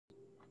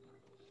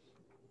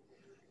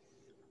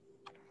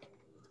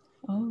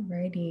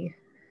Alrighty.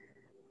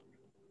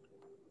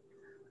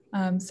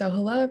 So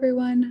hello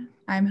everyone,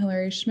 I'm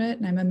Hilary Schmidt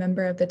and I'm a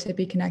member of the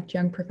Tippy Connect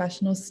Young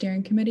Professionals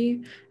Steering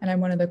Committee, and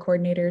I'm one of the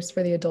coordinators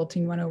for the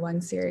Adulting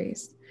 101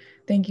 series.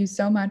 Thank you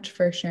so much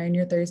for sharing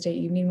your Thursday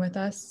evening with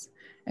us.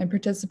 And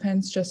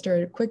participants, just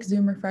a quick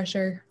Zoom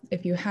refresher,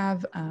 if you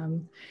have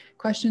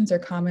questions or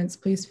comments,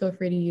 please feel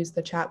free to use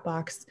the chat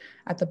box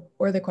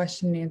or the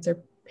question and answer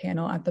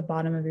panel at the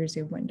bottom of your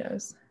Zoom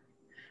windows.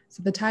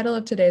 So the title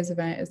of today's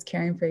event is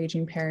Caring for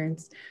Aging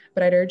Parents,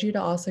 but I'd urge you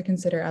to also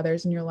consider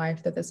others in your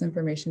life that this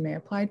information may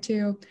apply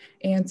to: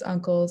 aunts,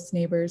 uncles,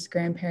 neighbors,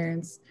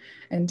 grandparents.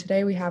 And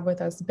today we have with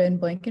us Ben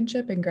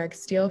Blankenship and Greg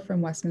Steele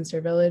from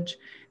Westminster Village,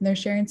 and they're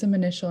sharing some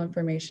initial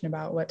information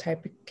about what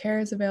type of care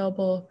is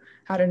available,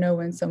 how to know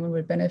when someone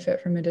would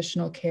benefit from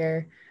additional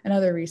care, and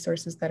other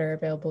resources that are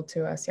available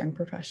to us young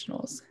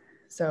professionals.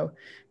 So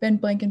Ben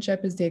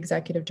Blankenship is the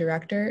Executive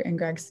Director and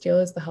Greg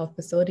Steele is the Health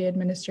Facility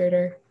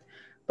Administrator.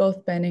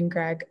 Both Ben and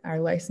Greg are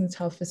licensed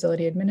health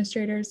facility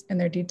administrators, and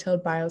their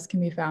detailed bios can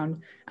be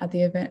found at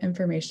the event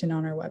information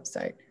on our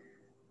website.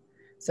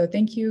 So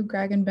thank you,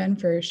 Greg and Ben,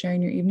 for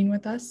sharing your evening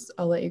with us.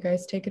 I'll let you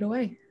guys take it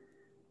away.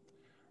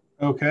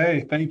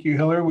 Okay, thank you,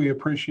 Hilary. We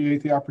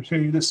appreciate the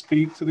opportunity to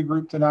speak to the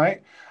group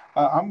tonight.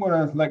 I'm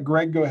going to let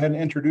Greg go ahead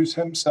and introduce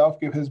himself,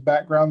 give his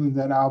background, and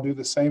then I'll do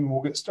the same and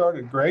we'll get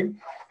started. Greg?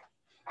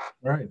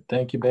 All right,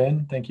 thank you,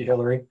 Ben. Thank you,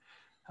 Hilary.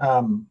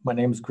 My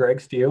name is Greg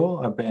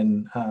Steele. I've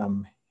been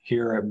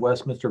here at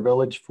Westminster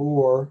Village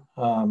for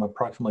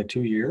approximately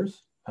 2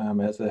 years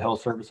as a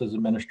health services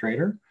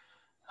administrator.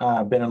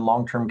 I've been in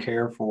long-term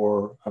care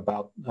for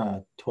about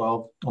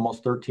 12,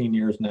 almost 13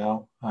 years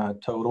now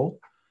total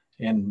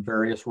in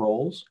various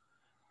roles.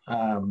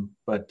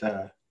 But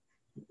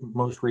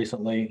most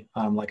recently,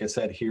 like I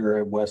said, here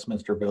at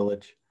Westminster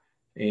Village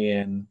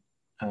and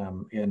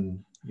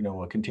in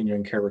a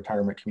continuing care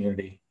retirement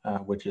community,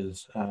 which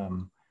is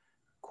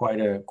quite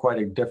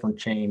a different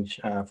change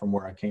from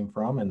where I came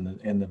from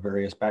and the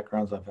various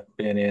backgrounds I've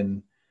been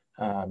in,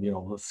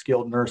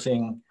 skilled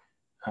nursing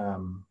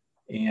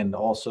and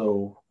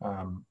also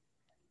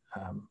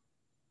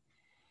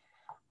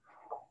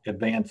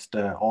advanced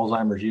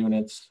Alzheimer's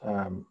units,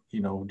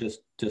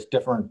 just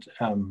different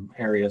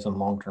areas in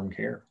long-term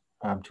care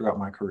throughout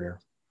my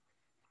career.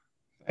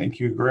 Thank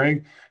you,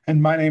 Greg.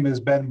 And my name is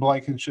Ben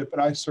Blankenship,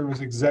 and I serve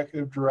as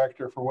Executive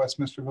Director for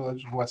Westminster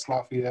Village in West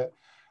Lafayette.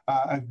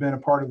 I've been a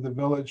part of the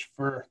village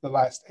for the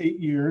last 8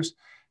 years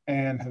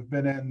and have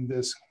been in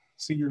this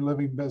senior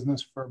living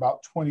business for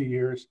about 20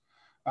 years.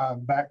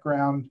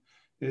 Background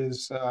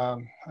is I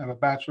have a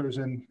bachelor's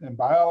in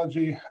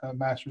biology, a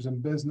master's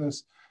in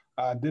business.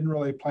 Didn't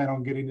really plan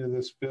on getting into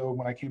this field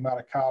when I came out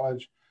of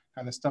college,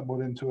 kind of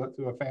stumbled into it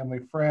through a family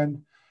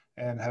friend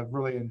and have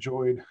really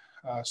enjoyed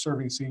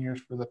serving seniors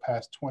for the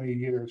past 20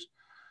 years.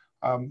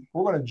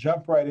 We're going to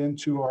jump right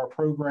into our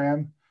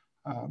program.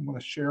 I'm going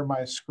to share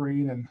my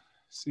screen and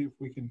see if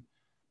we can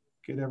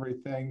get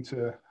everything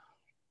to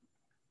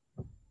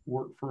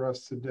work for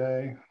us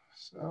today.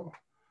 So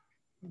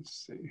let's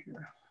see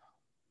here.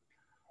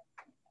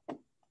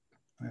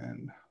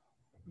 And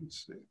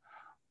let's see.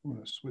 I'm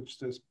going to switch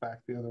this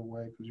back the other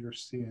way because you're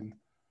seeing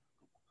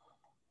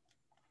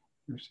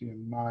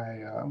my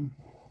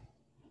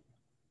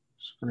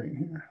screen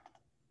here.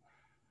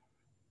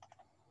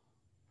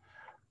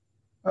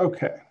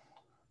 Okay.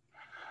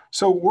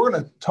 So we're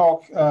going to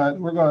talk,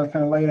 we're going to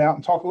kind of lay it out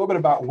and talk a little bit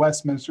about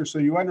Westminster so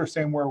you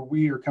understand where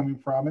we are coming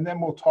from. And then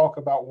we'll talk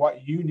about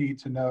what you need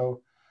to know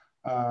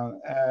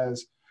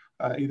as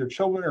either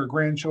children or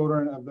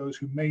grandchildren of those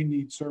who may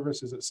need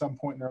services at some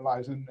point in their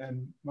lives.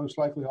 And most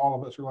likely all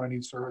of us are going to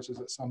need services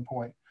at some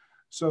point.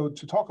 So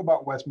to talk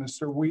about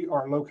Westminster, we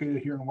are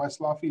located here in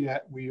West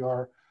Lafayette. We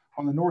are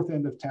on the north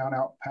end of town,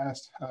 out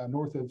past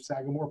north of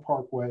Sagamore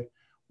Parkway.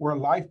 We're a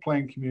life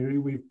plan community.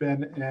 We've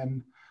been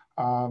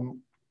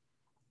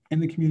in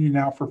the community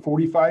now for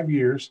 45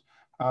 years.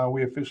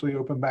 We officially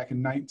opened back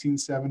in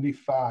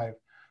 1975.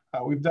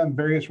 We've done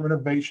various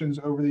renovations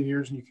over the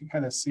years, and you can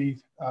kind of see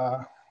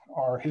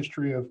our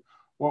history of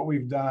what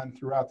we've done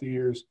throughout the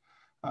years.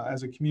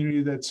 As a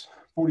community that's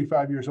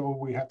 45 years old,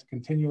 we have to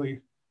continually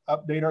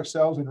update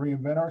ourselves and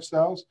reinvent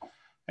ourselves.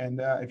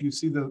 And if you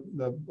see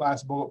the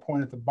last bullet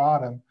point at the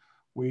bottom,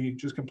 we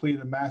just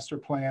completed a master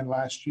plan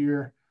last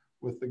year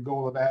with the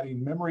goal of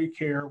adding memory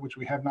care, which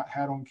we have not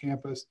had on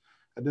campus,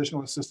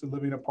 additional assisted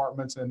living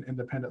apartments, and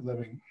independent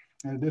living,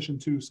 in addition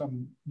to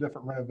some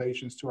different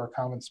renovations to our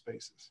common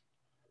spaces.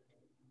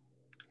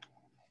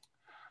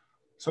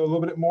 So a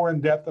little bit more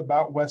in depth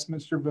about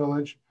Westminster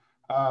Village,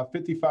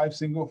 55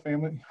 single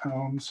family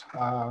homes,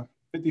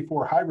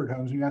 54 hybrid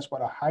homes. You ask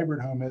what a hybrid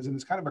home is, and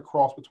it's kind of a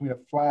cross between a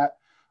flat,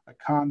 a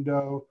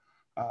condo,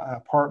 an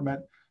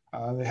apartment.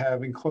 They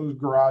have enclosed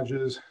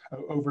garages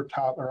over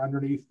top or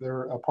underneath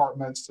their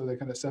apartments, so they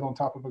kind of sit on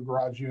top of a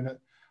garage unit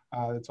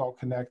that's all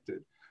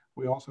connected.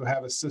 We also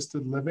have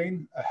assisted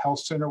living, a health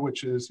center,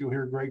 which is, you'll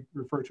hear Greg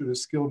refer to it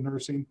as skilled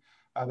nursing.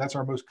 That's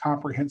our most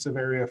comprehensive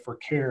area for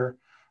care.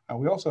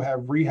 We also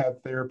have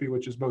rehab therapy,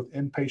 which is both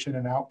inpatient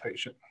and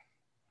outpatient.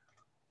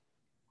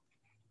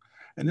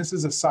 And this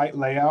is a site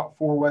layout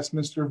for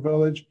Westminster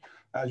Village.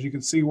 As you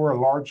can see, we're a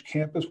large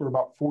campus. We're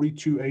about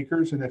 42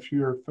 acres. And if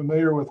you're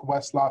familiar with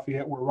West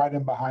Lafayette, we're right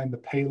in behind the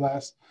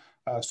Payless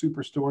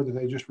superstore that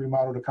they just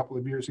remodeled a couple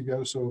of years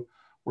ago. So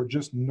we're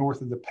just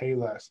north of the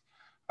Payless.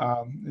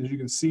 As you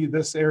can see,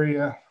 this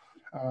area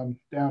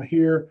down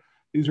here,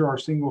 these are our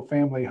single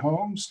family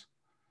homes.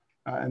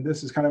 And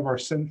this is kind of our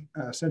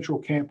central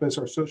campus,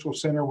 our social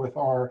center with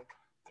our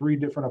 3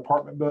 different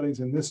apartment buildings.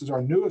 And this is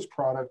our newest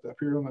product up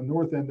here on the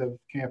north end of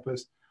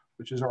campus,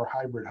 which is our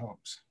hybrid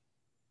homes.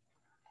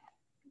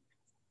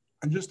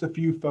 And just a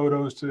few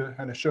photos to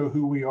kind of show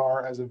who we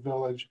are as a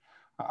village.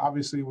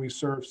 Obviously, we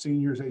serve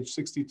seniors age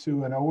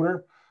 62 and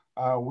older.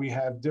 We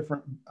have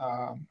different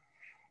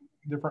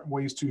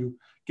ways to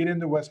get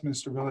into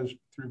Westminster Village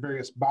through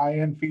various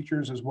buy-in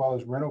features as well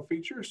as rental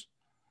features.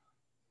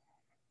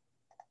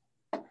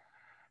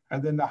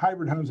 And then the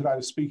hybrid homes that I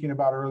was speaking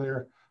about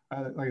earlier,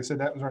 like I said,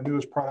 that was our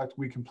newest product.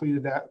 We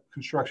completed that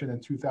construction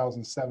in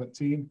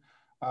 2017.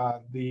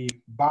 The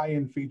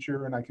buy-in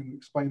feature, and I can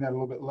explain that a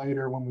little bit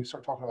later when we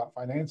start talking about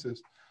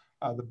finances.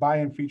 The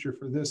buy-in feature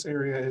for this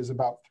area is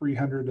about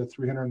 $300,000 to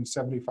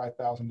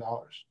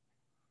 $375,000.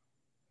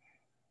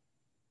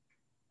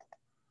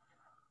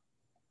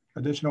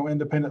 Additional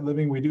independent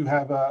living, we do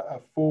have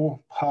a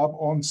full pub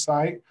on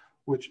site,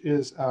 which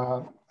is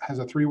has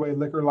a 3-way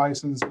liquor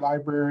license,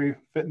 library,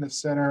 fitness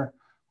center,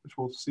 which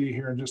we'll see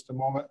here in just a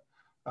moment.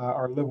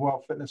 Our Live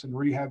Well Fitness and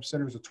Rehab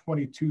Center is a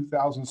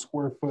 22,000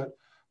 square foot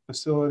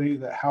facility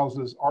that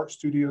houses art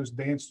studios,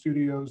 dance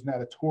studios,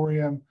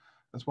 natatorium,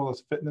 as well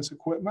as fitness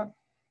equipment.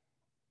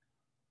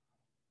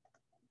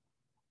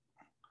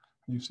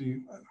 You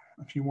see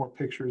a few more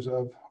pictures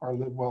of our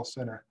Live Well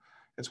Center.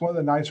 It's one of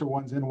the nicer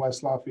ones in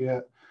West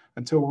Lafayette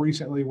until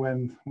recently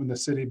when the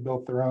city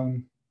built their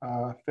own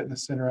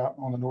fitness center out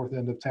on the north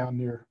end of town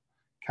near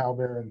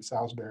Calbear and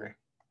Salisbury.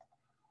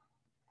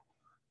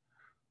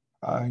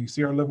 You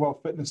see our Live Well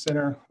Fitness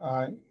Center.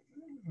 Like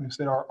I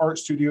said, our art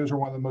studios are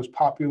one of the most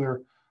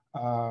popular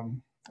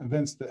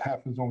events that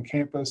happens on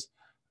campus.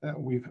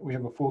 We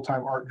have a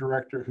full-time art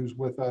director who's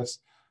with us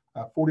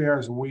 40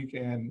 hours a week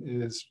and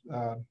is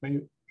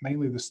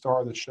mainly the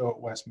star of the show at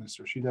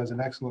Westminster. She does an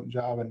excellent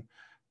job and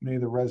many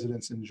of the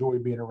residents enjoy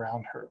being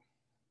around her.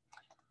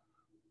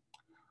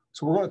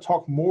 So we're going to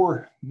talk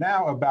more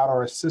now about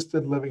our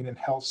assisted living and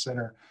health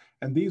center.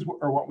 And these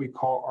are what we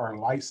call our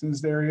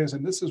licensed areas.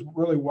 And this is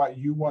really what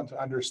you want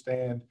to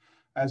understand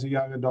as a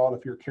young adult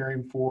if you're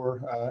caring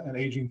for an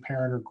aging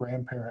parent or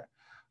grandparent.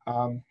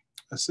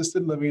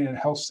 Assisted living and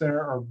health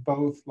center are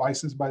both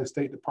licensed by the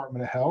State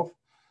Department of Health.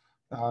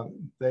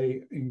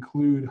 They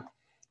include,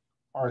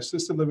 our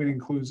assisted living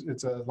includes,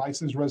 it's a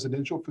licensed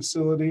residential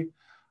facility.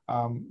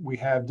 We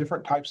have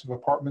different types of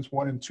apartments,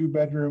 1 and 2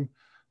 bedroom.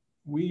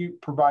 We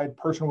provide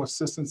personal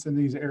assistance in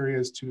these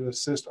areas to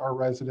assist our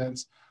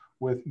residents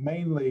with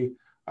mainly,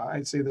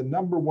 I'd say the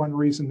 #1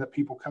 reason that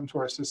people come to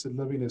our assisted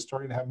living is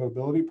starting to have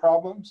mobility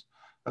problems,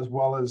 as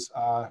well as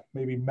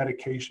maybe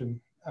medication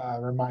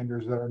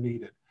reminders that are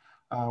needed.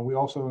 We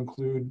also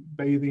include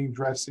bathing,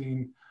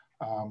 dressing,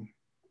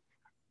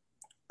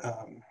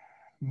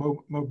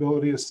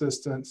 mobility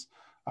assistance.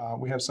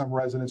 We have some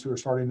residents who are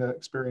starting to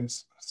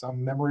experience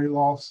some memory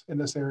loss in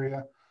this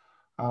area.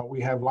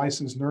 We have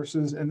licensed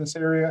nurses in this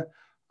area,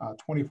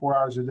 24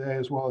 hours a day,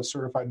 as well as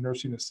certified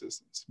nursing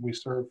assistants. We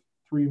serve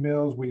 3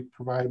 meals. We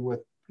provide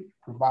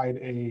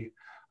a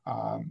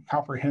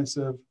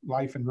comprehensive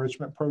life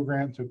enrichment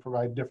program to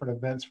provide different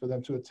events for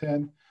them to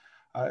attend.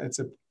 It's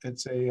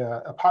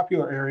a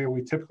popular area.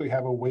 We typically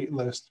have a wait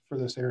list for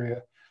this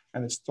area,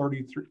 and it's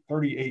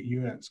 38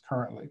 units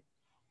currently.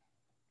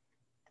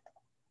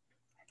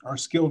 Our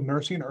skilled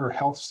nursing or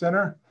health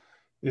center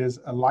is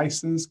a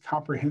licensed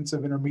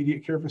comprehensive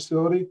intermediate care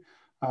facility.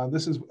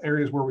 This is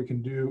areas where we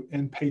can do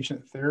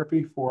inpatient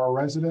therapy for our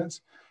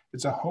residents.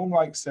 It's a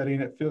home-like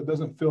setting. It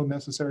doesn't feel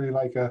necessarily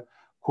like a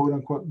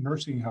quote-unquote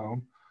nursing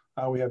home.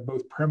 We have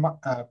both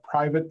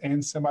private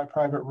and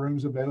semi-private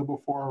rooms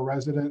available for our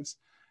residents.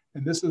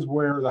 And this is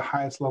where the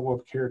highest level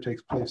of care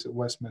takes place at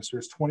Westminster.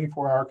 It's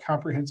 24-hour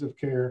comprehensive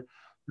care.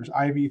 There's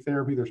IV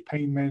therapy, there's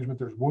pain management,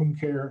 there's wound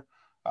care,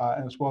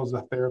 as well as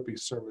the therapy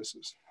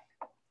services.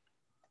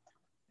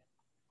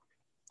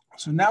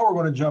 So now we're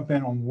going to jump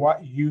in on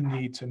what you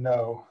need to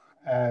know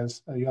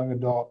as a young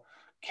adult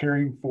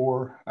caring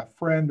for a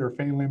friend or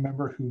family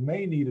member who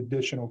may need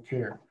additional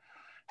care.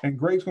 And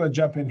Greg's going to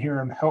jump in here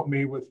and help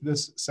me with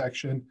this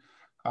section.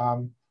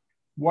 The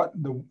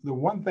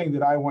one thing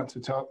that I want to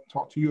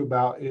talk to you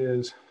about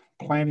is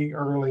planning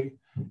early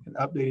and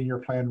updating your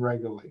plan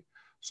regularly.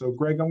 So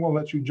Greg, I'm going to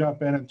let you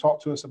jump in and talk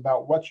to us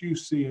about what you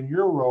see in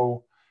your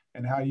role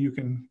and how you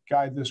can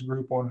guide this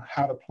group on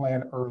how to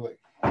plan early.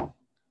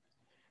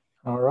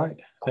 All right.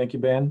 Thank you,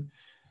 Ben.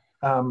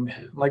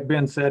 Like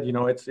Ben said,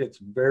 it's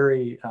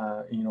very,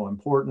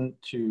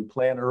 important to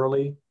plan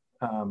early,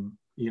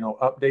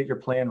 update your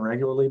plan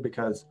regularly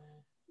because,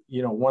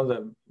 one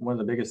of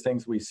the biggest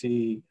things we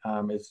see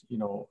is,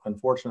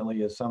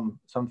 unfortunately is some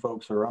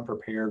folks are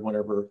unprepared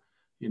whenever,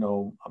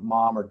 a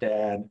mom or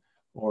dad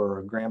or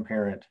a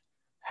grandparent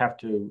have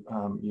to,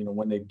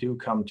 when they do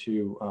come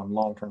to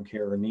long-term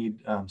care or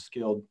need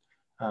skilled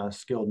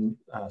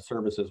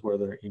services,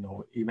 whether,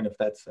 even if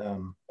that's,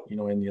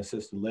 in the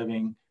assisted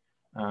living,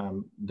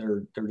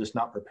 they're just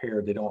not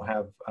prepared. They don't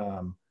have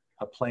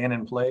a plan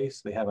in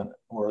place. They haven't,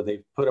 or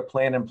they've put a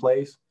plan in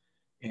place,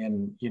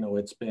 and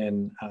it's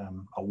been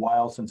a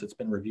while since it's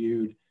been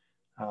reviewed,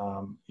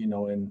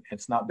 and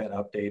it's not been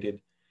updated.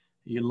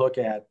 You look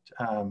at,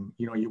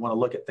 you want to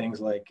look at things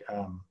like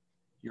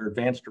your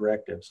advanced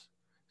directives.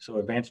 So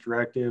advanced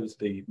directives,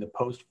 the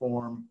post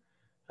form,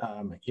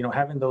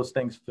 having those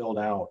things filled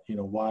out,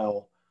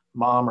 while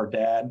mom or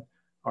dad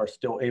are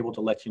still able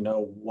to let you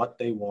know what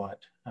they want,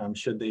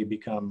 should they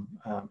become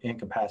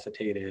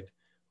incapacitated,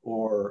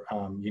 or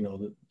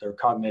their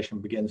cognition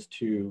begins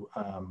to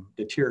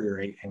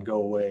deteriorate and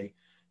go away.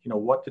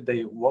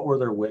 What were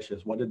their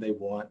wishes? What did they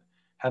want?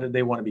 How did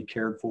they want to be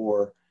cared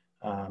for?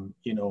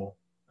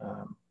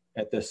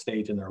 At this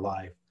stage in their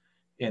life,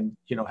 and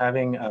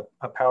having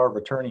a power of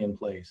attorney in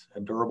place, a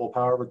durable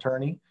power of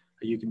attorney.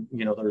 You can,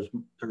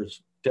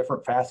 there's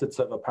different facets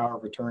of a power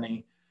of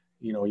attorney.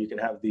 You could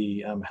have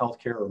the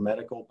healthcare or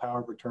medical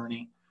power of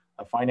attorney,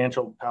 a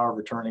financial power of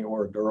attorney,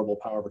 or a durable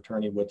power of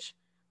attorney, which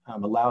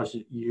allows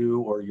you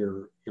or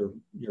your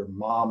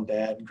mom,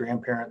 dad,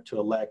 grandparent to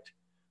elect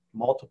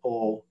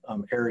multiple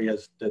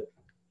areas that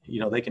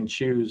they can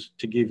choose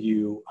to give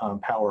you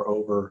power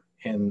over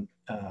in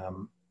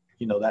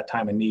that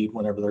time of need,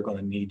 whenever they're going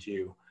to need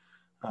you.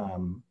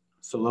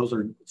 So those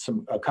are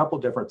a couple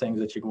different things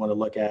that you want to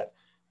look at.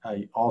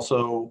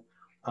 Also,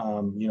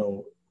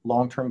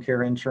 long-term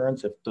care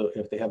insurance,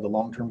 if they have the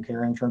long-term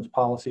care insurance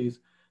policies,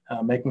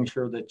 making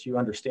sure that you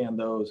understand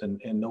those and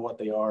know what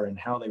they are and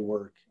how they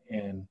work.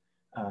 And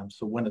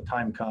so when the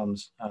time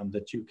comes,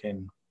 that you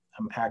can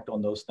act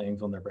on those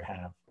things on their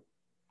behalf.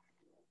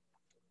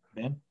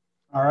 Ben?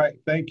 All right,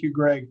 thank you,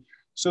 Greg.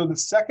 So the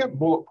second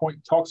bullet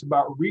point talks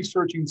about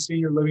researching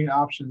senior living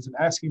options and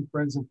asking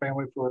friends and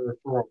family for a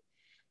referral.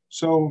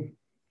 So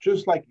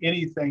just like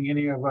anything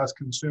any of us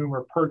consume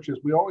or purchase,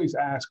 we always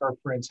ask our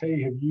friends,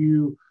 hey, have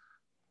you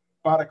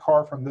bought a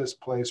car from this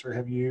place, or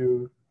have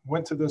you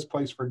went to this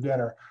place for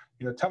dinner?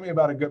 Tell me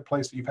about a good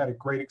place that you've had a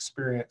great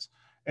experience.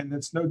 And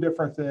it's no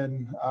different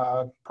than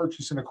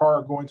purchasing a car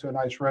or going to a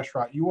nice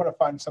restaurant. You want to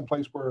find some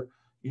place where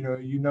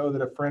you know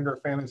that a friend or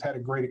family has had a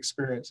great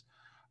experience.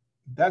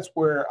 That's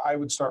where I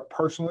would start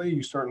personally.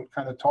 You start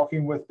kind of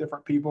talking with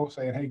different people,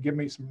 saying, hey, give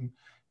me some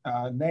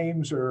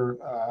names or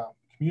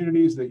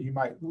communities that you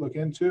might look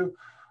into.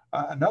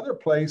 Another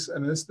place,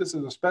 and this is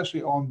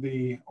especially on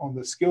the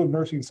skilled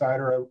nursing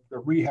side, or the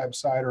rehab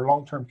side, or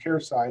long-term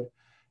care side,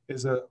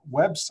 is a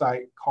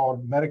website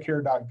called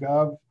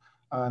medicare.gov,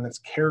 and it's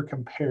Care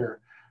Compare.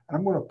 And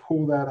I'm going to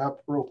pull that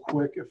up real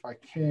quick if I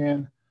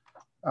can.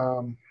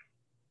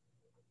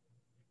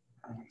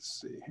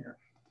 Let's see here.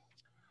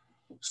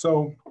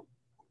 So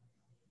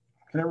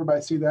can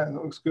everybody see that? It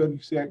looks good.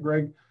 You see that,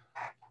 Greg?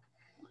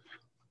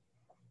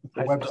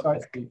 The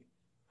website.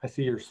 I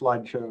see your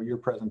slideshow, your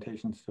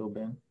presentation still,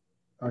 Ben.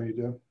 Oh, you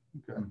do?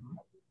 Okay.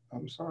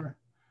 I'm sorry.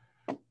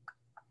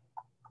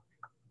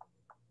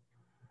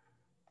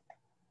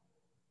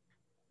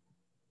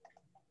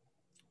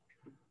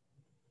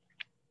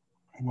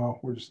 Well,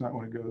 we're just not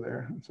going to go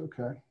there. It's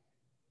okay.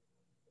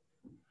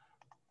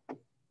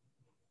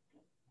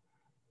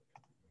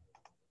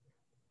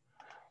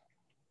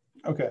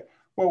 Okay.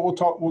 Well, we'll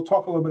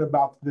talk a little bit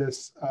about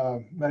this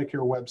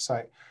Medicare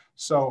website.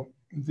 So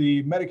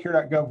the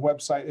Medicare.gov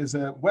website is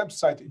a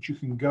website that you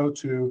can go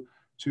to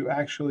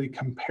actually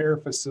compare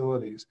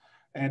facilities.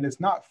 And it's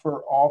not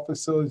for all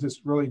facilities.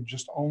 It's really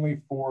just only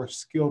for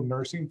skilled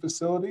nursing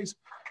facilities.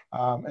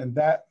 And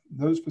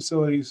those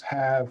facilities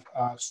have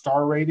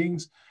star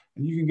ratings,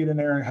 and you can get in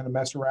there and kind of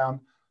mess around,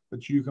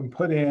 but you can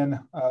put in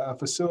a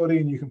facility,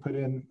 and you can put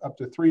in up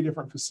to 3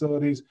 different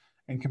facilities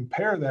and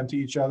compare them to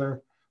each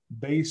other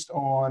based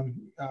on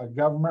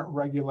government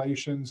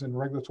regulations and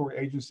regulatory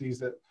agencies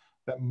that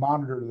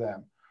monitor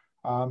them.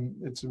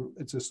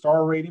 It's a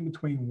star rating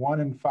between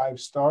 1 and 5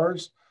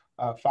 stars,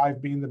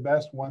 5 being the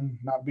best, 1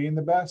 not being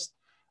the best.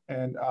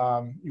 And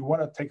you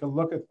want to take a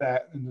look at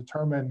that and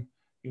determine,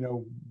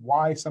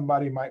 why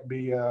somebody might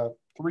be a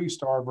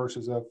 3-star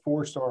versus a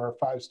 4-star or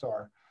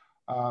 5-star.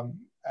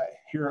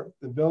 Here at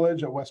the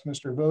Village, at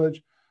Westminster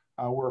Village,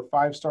 we're a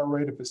 5-star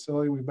rated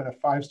facility. We've been a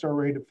 5-star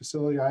rated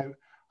facility.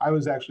 I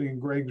was actually in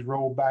Greg's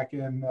role back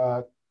in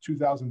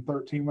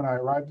 2013 when I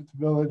arrived at the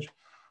Village.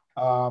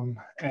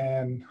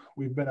 And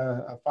we've been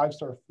a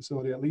 5-star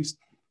facility at least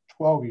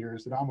 12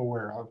 years that I'm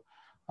aware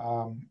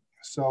of.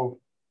 So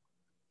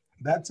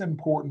that's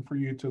important for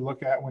you to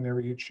look at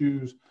whenever you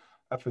choose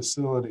a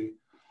facility.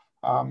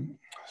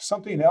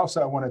 Something else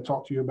I want to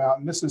talk to you about,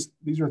 and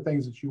these are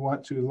things that you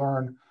want to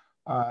learn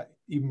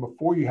even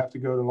before you have to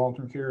go to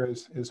long-term care,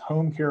 is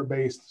home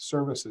care-based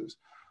services.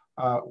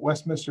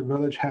 Westminster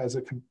Village has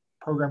a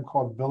program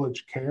called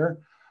Village Care,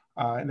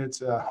 and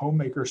it's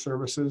homemaker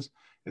services.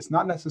 It's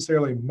not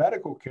necessarily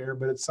medical care,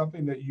 but it's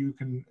something that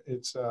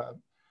it's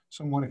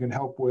someone who can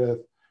help with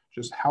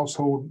just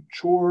household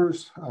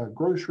chores,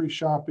 grocery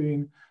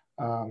shopping,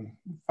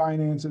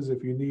 finances,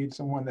 if you need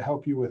someone to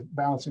help you with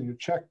balancing your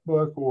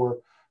checkbook or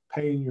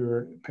paying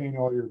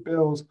all your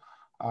bills.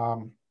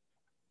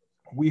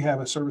 We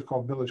have a service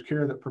called Village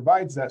Care that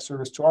provides that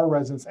service to our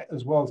residents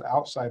as well as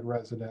outside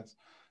residents.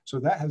 So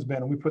that has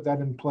been, we put that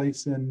in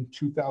place in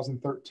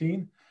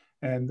 2013,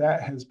 and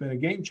that has been a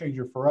game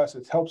changer for us.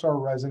 It helps our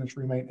residents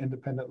remain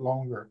independent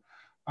longer.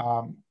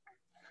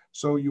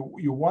 So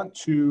you want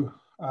to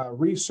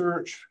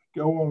research,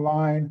 go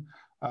online,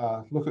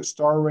 look at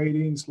star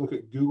ratings, look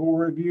at Google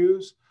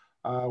reviews.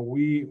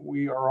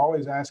 We are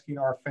always asking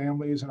our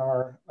families and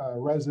our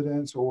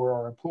residents or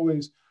our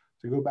employees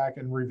to go back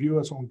and review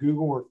us on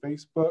Google or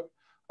Facebook.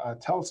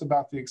 Tell us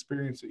about the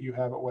experience that you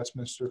have at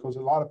Westminster, because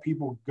a lot of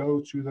people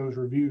go to those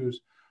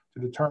reviews to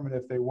determine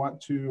if they want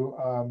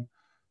to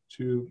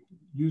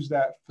use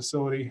that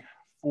facility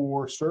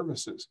for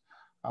services.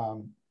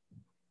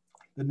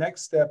 The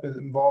next step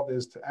involved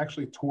is to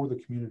actually tour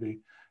the community.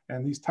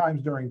 And these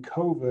times during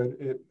COVID,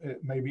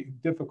 it may be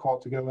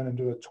difficult to go in and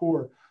do a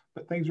tour,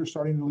 but things are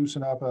starting to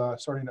loosen up,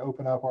 starting to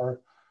open up.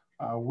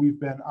 We've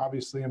been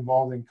obviously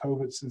involved in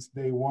COVID since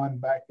day one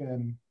back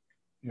in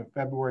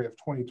February of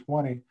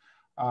 2020,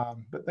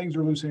 but things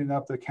are loosening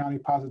up. The county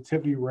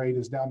positivity rate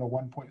is down to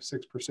 1.6%.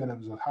 It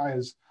was as high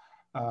as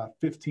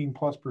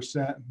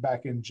 15+%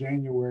 back in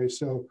January.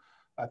 So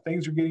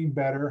things are getting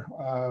better.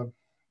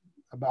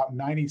 About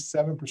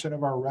 97%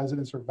 of our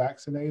residents are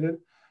vaccinated.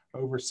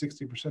 Over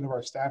 60% of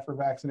our staff are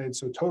vaccinated.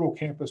 So total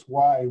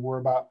campus-wide, we're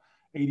about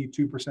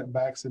 82%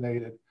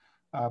 vaccinated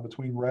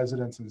between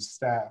residents and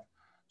staff.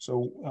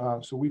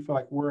 So we feel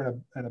like we're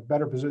in a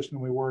better position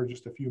than we were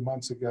just a few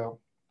months ago.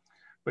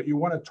 But you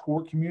want to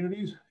tour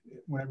communities.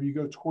 Whenever you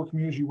go tour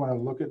communities, you want to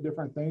look at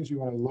different things. You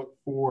want to look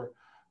for,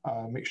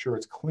 make sure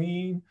it's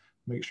clean,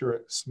 make sure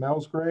it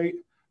smells great,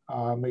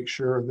 make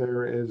sure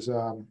there is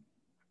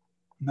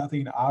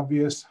nothing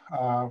obvious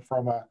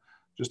from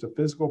just a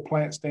physical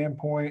plant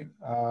standpoint.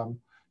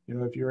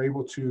 If you're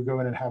able to go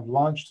in and have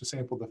lunch to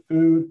sample the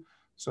food.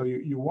 So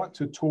you want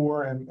to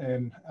tour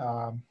and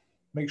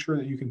make sure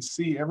that you can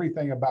see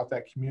everything about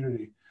that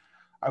community.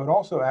 I would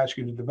also ask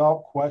you to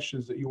develop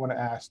questions that you want to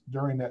ask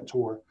during that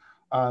tour.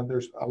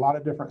 There's a lot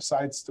of different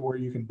sites where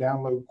you can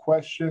download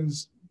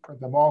questions, print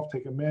them off,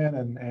 take them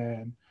in,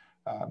 and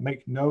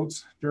make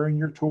notes during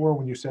your tour.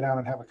 When you sit down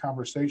and have a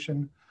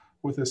conversation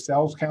with a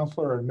sales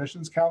counselor or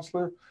admissions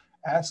counselor,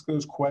 ask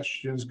those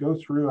questions, go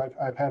through.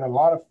 I've had a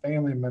lot of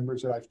family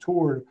members that I've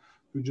toured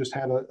who just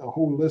had a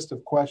whole list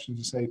of questions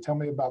to say, tell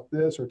me about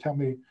this, or tell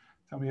me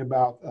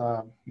about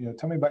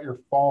your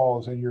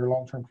falls in your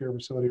long-term care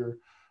facility, or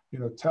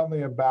tell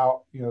me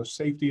about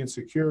safety and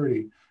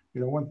security.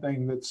 One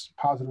thing that's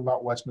positive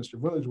about Westminster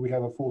Village, we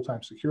have a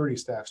full-time security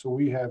staff, so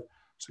we have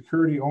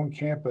security on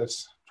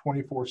campus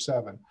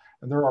 24/7,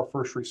 and they're our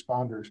first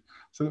responders.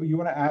 So you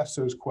want to ask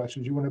those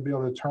questions. You want to be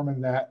able to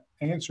determine that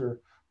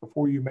answer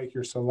before you make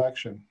your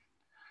selection.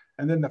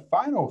 And then the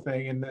final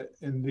thing in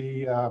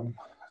the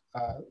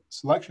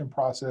selection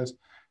process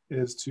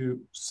is to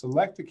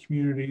select a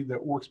community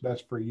that works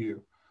best for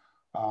you.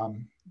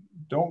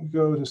 Don't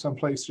go to some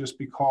place just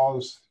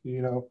because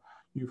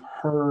you've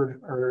heard,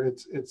 or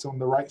it's on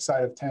the right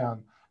side of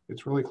town,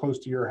 it's really close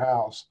to your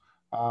house.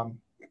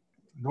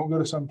 Don't go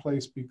to some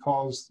place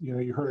because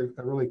you heard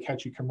a really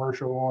catchy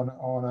commercial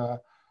on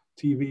a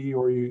TV,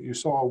 or you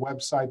saw a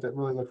website that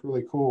really looked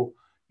really cool.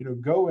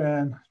 Go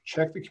in,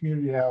 check the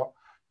community out,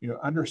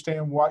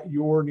 understand what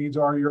your needs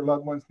are, your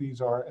loved ones'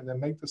 needs are, and then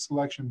make the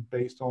selection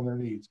based on their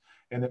needs.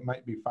 And it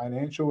might be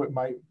financial, it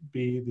might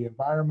be the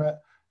environment,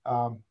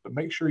 but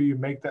make sure you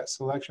make that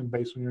selection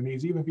based on your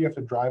needs, even if you have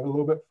to drive a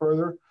little bit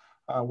further.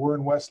 We're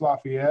in West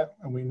Lafayette,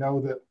 and we know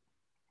that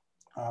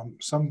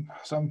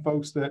some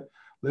folks that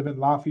live in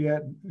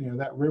Lafayette,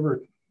 that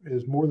river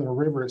is more than a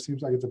river. It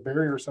seems like it's a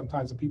barrier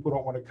sometimes, and people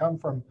don't want to come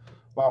from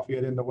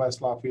Lafayette into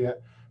West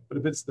Lafayette. But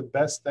if it's the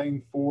best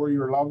thing for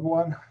your loved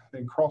one,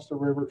 then cross the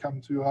river,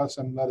 come to us,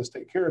 and let us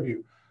take care of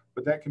you.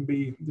 But that can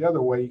be the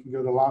other way. You can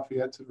go to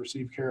Lafayette to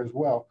receive care as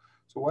well.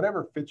 So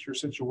whatever fits your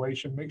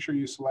situation, make sure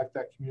you select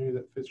that community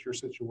that fits your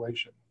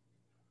situation.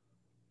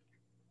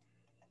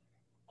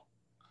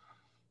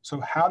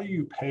 So how do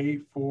you pay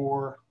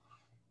for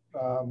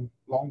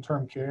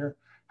long-term care?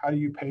 How do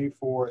you pay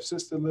for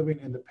assisted living,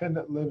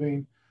 independent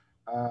living,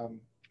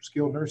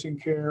 skilled nursing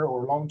care,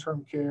 or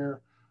long-term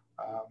care,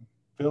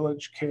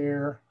 village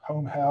care,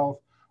 home health?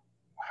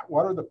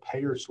 What are the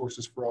payer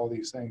sources for all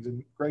these things?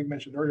 And Greg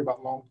mentioned earlier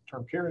about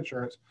long-term care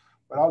insurance,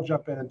 but I'll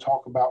jump in and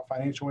talk about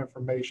financial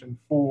information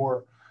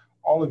for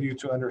all of you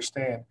to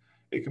understand.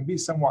 It can be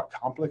somewhat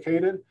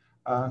complicated,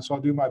 so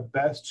I'll do my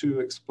best to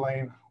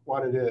explain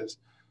what it is.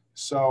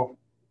 So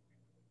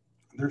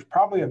there's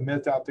probably a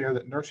myth out there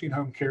that nursing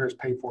home care is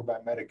paid for by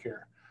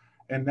Medicare,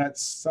 and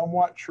that's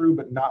somewhat true,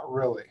 but not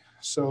really.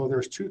 So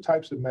there's two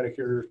types of Medicare.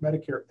 There's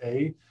Medicare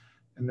A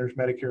and there's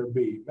Medicare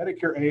B.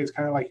 Medicare A is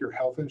kind of like your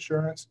health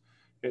insurance.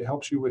 It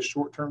helps you with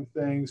short-term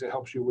things. It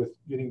helps you with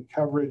getting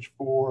coverage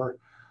for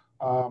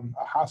a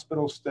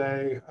hospital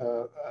stay,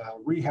 a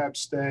rehab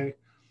stay.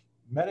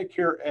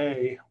 Medicare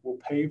A will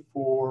pay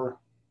for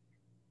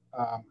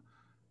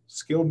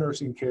skilled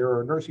nursing care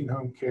or nursing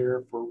home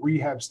care for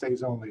rehab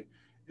stays only.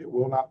 It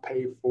will not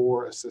pay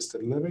for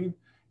assisted living.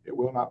 It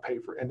will not pay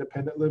for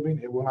independent living.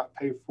 It will not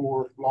pay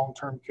for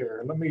long-term care.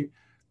 And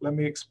let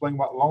me explain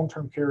what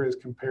long-term care is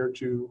compared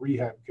to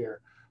rehab care.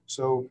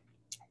 So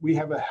we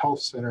have a health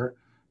center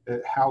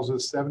that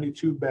houses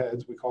 72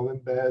 beds. We call them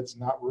beds,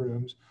 not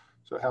rooms.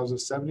 So it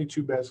houses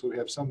 72 beds. So we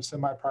have some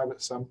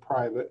semi-private, some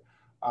private.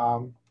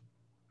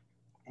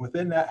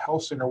 Within that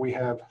health center, we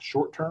have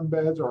short-term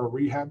beds or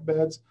rehab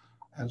beds,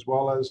 as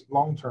well as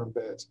long-term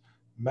beds.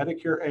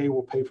 Medicare A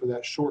will pay for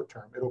that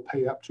short-term. It'll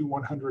pay up to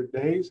 100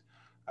 days.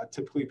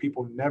 Typically,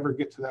 people never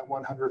get to that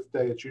 100th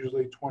day. It's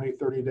usually 20,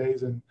 30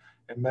 days, and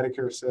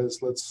Medicare says,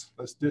 let's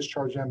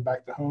discharge them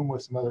back to home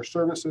with some other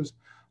services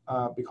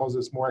because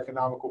it's more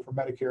economical for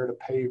Medicare to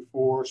pay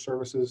for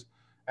services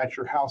at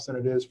your house than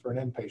it is for an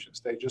inpatient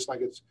stay, just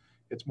like it's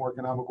more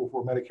economical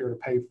for Medicare to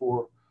pay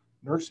for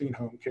nursing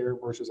home care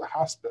versus a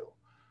hospital.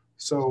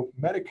 So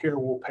Medicare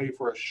will pay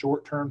for a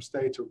short-term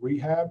stay to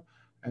rehab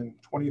and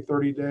 20,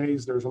 30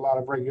 days. There's a lot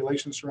of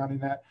regulations surrounding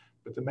that.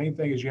 But the main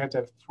thing is you have to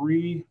have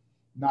 3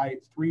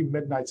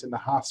 midnights in the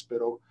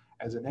hospital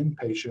as an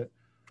inpatient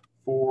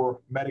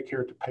for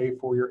Medicare to pay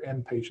for your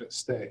inpatient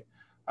stay.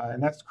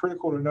 And that's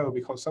critical to know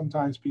because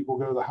sometimes people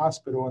go to the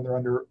hospital and they're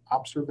under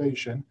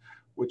observation,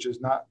 which is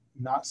not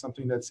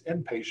something that's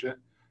inpatient,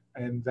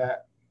 and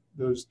that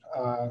the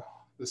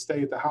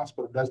stay at the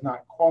hospital does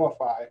not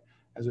qualify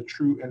as a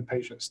true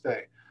inpatient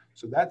stay.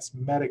 So that's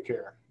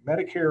Medicare.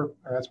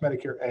 That's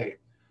Medicare A.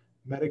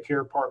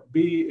 Medicare Part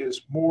B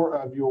is more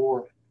of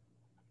your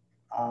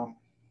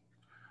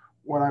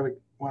what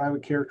I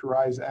would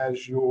characterize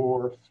as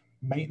your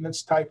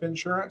maintenance type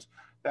insurance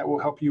that will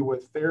help you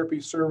with therapy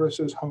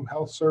services, home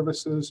health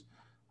services,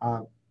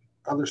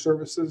 other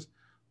services.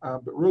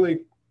 But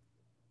really,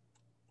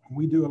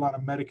 we do a lot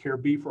of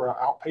Medicare B for our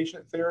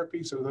outpatient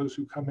therapy. So those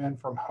who come in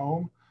from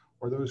home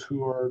or those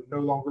who are no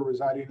longer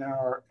residing in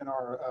our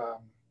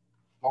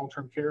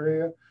long-term care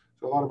area.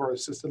 So a lot of our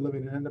assisted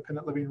living and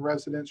independent living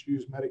residents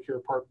use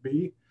Medicare Part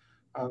B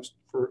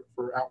for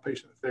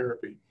outpatient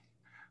therapy.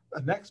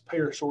 The next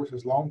payer source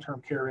is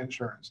long-term care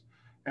insurance.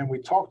 And we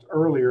talked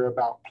earlier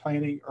about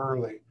planning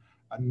early.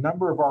 A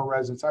number of our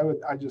residents,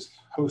 I just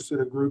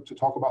hosted a group to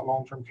talk about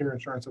long-term care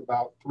insurance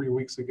about 3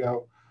 weeks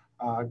ago,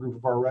 a group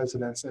of our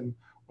residents. And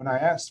when I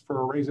asked for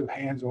a raise of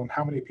hands on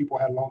how many people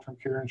had long-term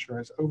care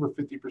insurance, over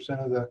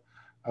 50%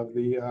 of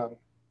the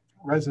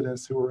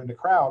residents who were in the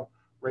crowd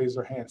raised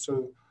their hands.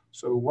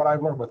 So what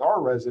I've learned with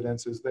our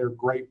residents is they're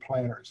great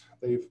planners.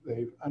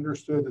 They've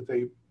understood that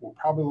they will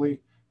probably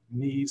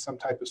need some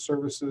type of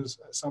services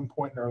at some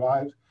point in their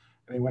lives,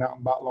 and they went out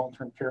and bought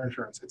long-term care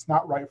insurance. It's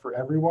not right for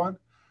everyone,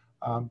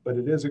 but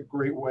it is a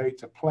great way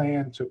to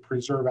plan to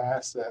preserve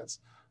assets.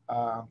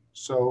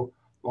 So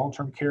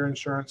long-term care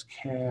insurance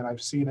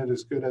I've seen it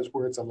as good as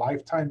where it's a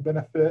lifetime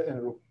benefit and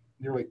it'll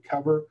nearly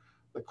cover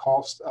the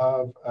cost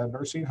of a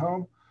nursing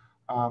home,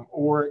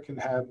 or it can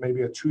have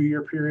maybe a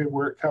 2-year period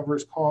where it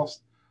covers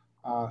costs.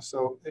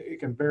 So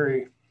it can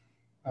vary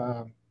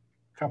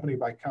company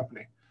by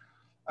company.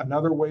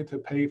 Another way to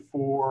pay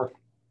for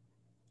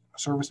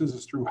services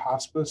is through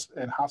hospice,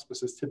 and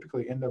hospice is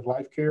typically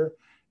end-of-life care.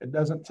 It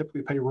doesn't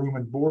typically pay room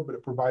and board, but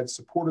it provides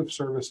supportive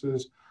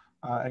services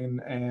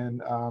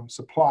and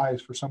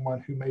supplies for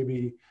someone who may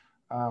be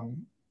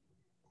on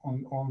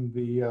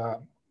the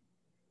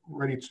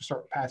ready to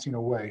start passing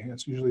away. And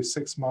it's usually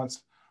 6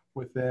 months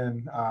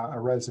within a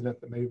resident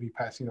that may be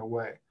passing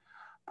away.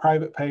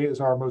 Private pay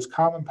is our most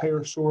common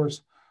payer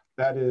source.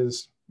 That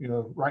is,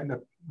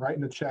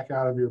 writing a check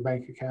out of your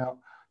bank account,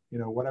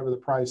 whatever the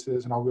price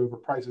is, and I'll go over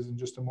prices in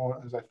just a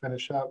moment as I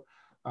finish up.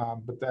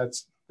 But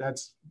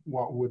that's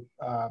what would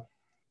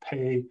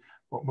pay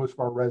what most of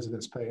our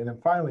residents pay. And then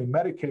finally,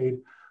 Medicaid,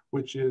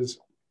 which is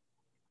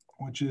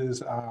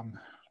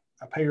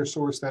a payer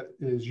source that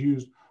is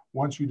used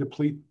once you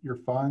deplete your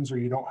funds or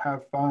you don't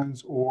have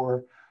funds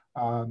or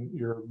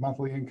your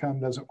monthly income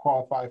doesn't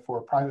qualify for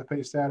a private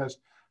pay status.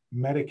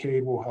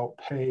 Medicaid will help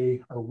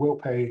pay or will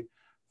pay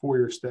for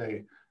your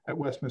stay. At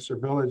Westminster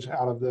Village,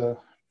 out of the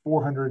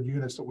 400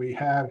 units that we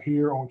have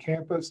here on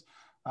campus,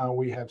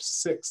 we have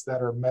 6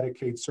 that are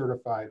Medicaid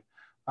certified.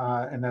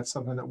 And that's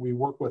something that we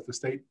work with the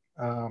state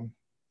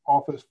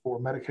office for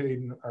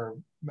Medicaid or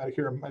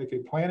Medicare and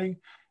Medicaid planning,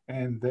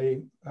 and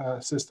they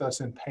assist us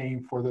in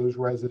paying for those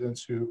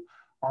residents who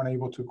aren't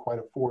able to quite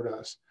afford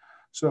us.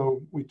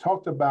 So we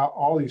talked about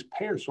all these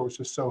payer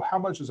sources. So how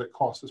much does it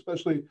cost,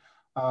 especially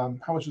how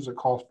much does it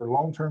cost for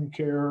long-term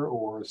care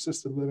or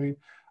assisted living?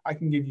 I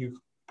can give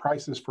you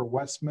prices for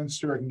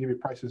Westminster. I can give you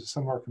prices of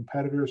some of our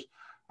competitors.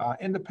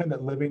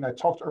 Independent living, I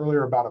talked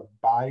earlier about a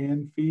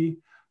buy-in fee.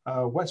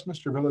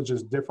 Westminster Village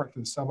is different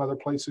than some other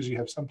places. You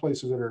have some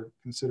places that are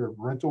considered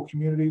rental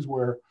communities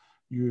where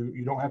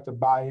you don't have to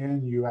buy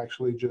in. You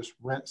actually just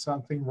rent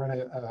something, rent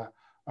a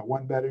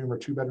 1-bedroom or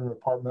 2-bedroom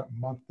apartment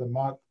month to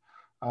month.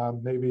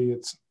 Maybe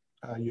it's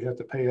you have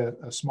to pay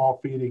a small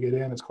fee to get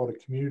in. It's called a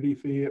community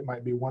fee. It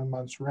might be 1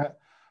 month's rent,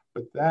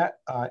 but that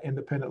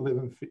independent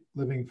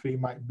living fee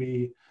might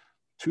be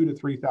 $2,000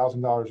 to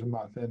 $3,000 a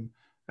month. And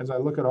As I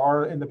look at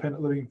our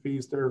independent living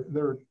fees,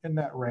 they're in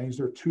that range.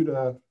 They're $2,000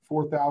 to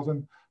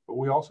 $4,000, but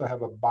we also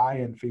have a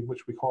buy-in fee,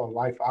 which we call a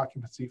life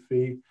occupancy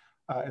fee.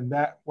 And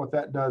what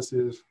that does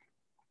is,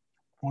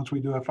 once we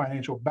do a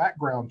financial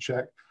background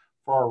check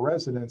for our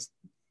residents,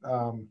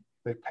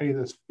 they pay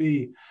this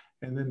fee,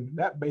 and then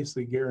that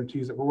basically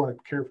guarantees that we're going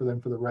to care for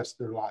them for the rest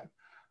of their life.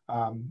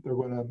 They're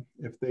going to,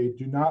 if they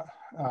do not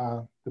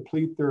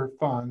deplete their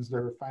funds,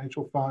 their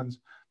financial funds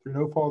through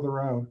no fault of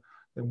their own,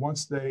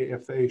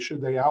 then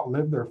should they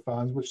outlive their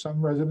funds, which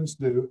some residents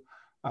do,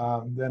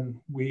 then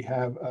we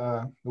have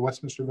the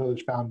Westminster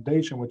Village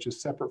Foundation, which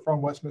is separate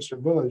from Westminster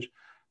Village,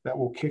 that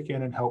will kick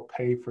in and help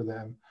pay for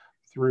them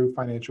through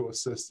financial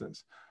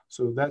assistance.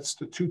 So that's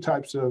the two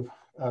types of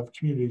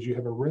communities. You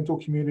have a rental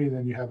community,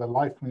 then you have a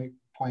life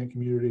plan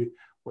community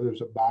where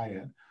there's a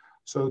buy-in.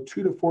 So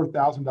 $2,000 to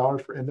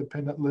 $4,000 for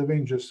independent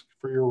living, just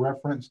for your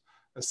reference.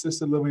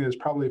 Assisted living is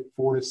probably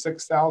 $4,000 to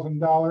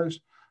 $6,000,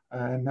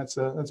 and that's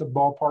a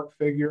ballpark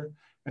figure.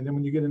 And then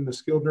when you get into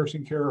skilled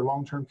nursing care or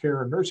long-term care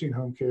or nursing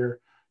home care,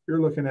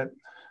 you're looking at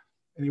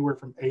anywhere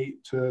from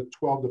 $8,000 to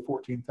 $12,000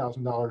 to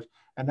 $14,000,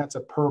 and that's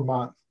a per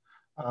month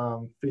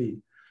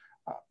fee.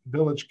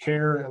 Village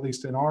care, at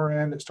least in our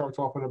end, it starts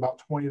off at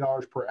about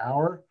 $20 per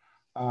hour,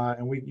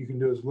 and you can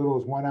do as little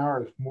as 1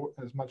 hour,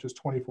 as much as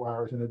 24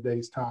 hours in a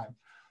day's time.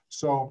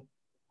 So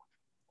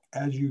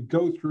as you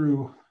go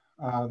through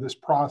this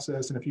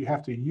process, and if you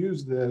have to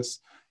use this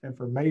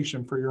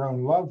information for your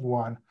own loved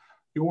one,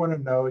 you want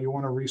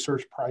to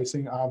research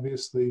pricing,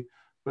 obviously,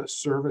 but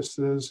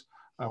services,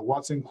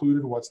 what's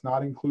included, what's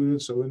not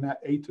included. So in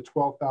that $8,000 to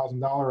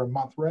 $12,000 a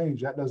month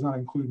range, that does not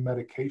include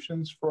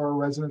medications for our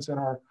residents in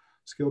our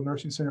skilled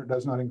nursing center. It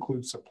does not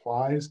include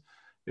supplies.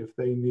 If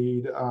they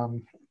need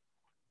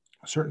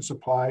certain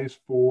supplies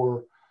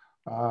for,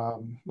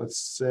 let's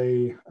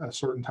say, a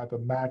certain type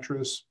of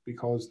mattress,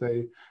 because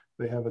they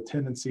have a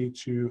tendency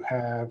to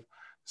have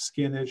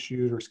skin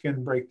issues or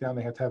skin breakdown,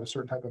 they have to have a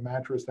certain type of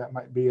mattress. That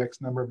might be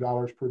X number of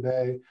dollars per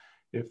day.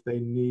 If they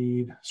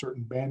need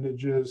certain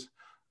bandages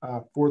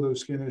for those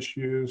skin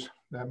issues,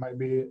 that might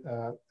be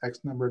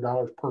X number of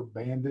dollars per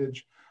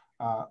bandage.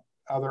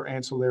 Other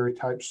ancillary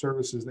type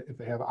services, if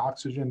they have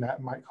oxygen,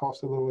 that might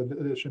cost a little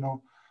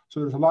additional. So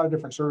there's a lot of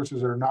different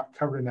services that are not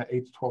covered in that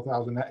 $8,000 to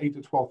 $12,000. That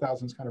 $8,000 to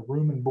 $12,000 is kind of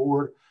room and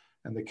board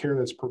and the care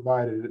that's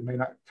provided. It may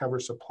not cover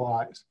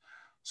supplies.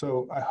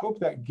 So I hope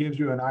that gives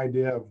you an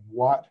idea of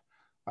what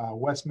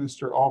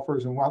Westminster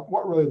offers and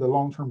what really the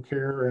long-term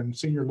care and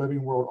senior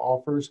living world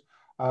offers.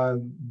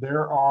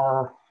 There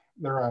are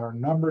a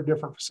number of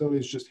different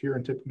facilities just here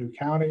in Tippecanoe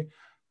County.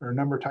 There are a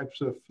number of types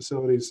of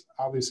facilities,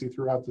 obviously,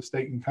 throughout the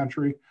state and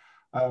country.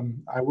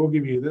 I will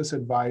give you this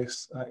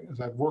advice,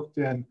 as I've worked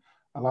in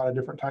a lot of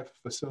different types of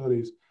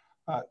facilities.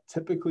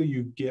 Typically,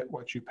 you get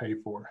what you pay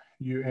for.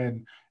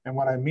 And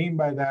what I mean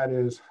by that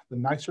is the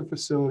nicer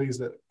facilities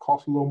that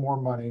cost a little more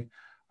money,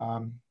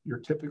 you're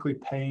typically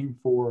paying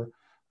for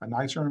a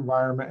nicer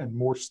environment and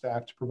more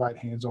staff to provide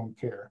hands-on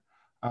care.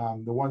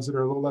 The ones that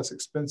are a little less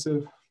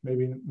expensive,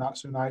 maybe not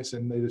so nice,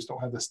 and they just don't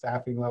have the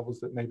staffing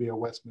levels that maybe a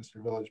Westminster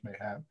Village may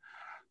have.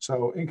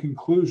 So in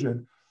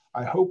conclusion,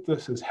 I hope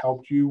this has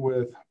helped you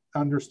with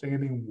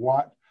understanding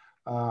what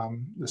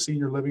the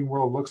senior living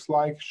world looks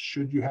like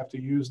should you have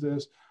to use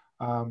this.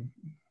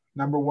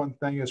 Number one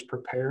thing is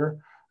prepare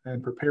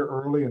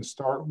early and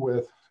start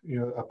with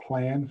a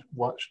plan.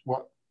 What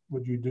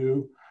would you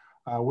do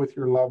with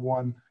your loved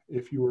one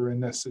if you were in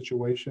this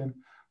situation?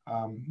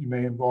 You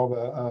may involve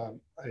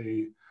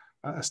a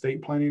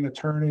estate planning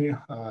attorney,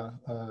 a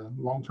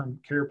long-term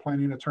care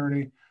planning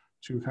attorney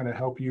to kind of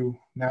help you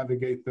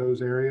navigate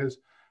those areas,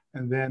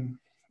 and then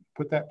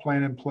put that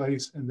plan in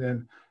place and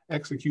then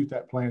execute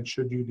that plan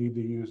should you need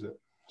to use it.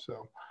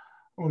 So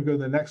I want to go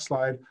to the next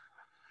slide.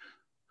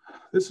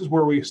 This is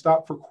where we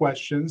stop for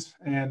questions,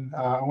 and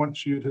I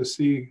want you to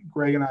see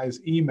Greg and I's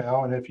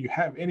email, and if you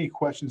have any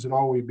questions at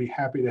all, we'd be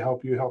happy to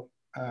help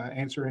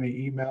answer any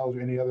emails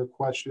or any other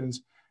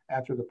questions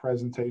after the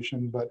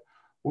presentation, but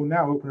we'll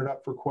now open it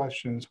up for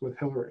questions with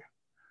Hillary.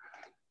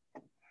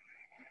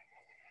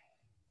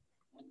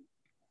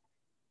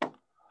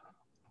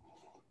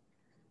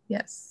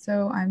 Yes,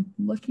 so I'm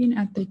looking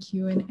at the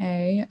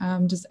Q&A.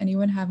 Does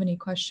anyone have any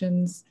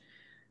questions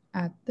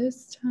at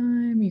this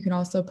time? You can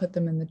also put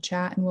them in the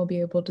chat and we'll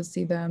be able to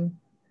see them.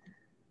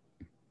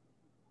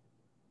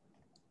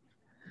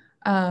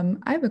 I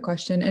have a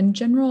question. In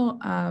general,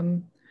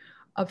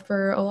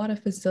 for a lot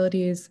of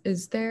facilities,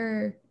 is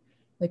there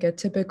like a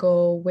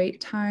typical wait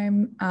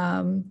time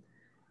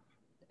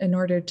in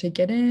order to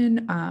get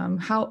in?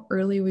 How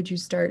early would you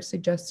start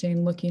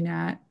suggesting looking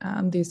at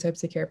these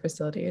types of care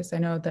facilities? I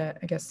know that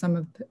I guess some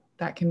of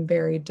that can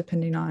vary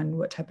depending on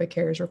what type of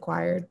care is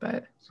required,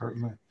 but.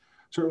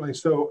 Certainly.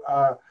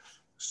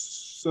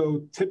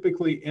 So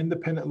typically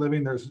independent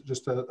living, there's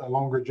just a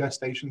longer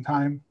gestation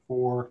time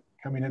for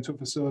coming into a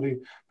facility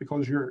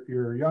because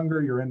you're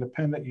younger, you're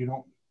independent, you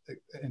don't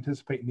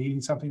anticipate needing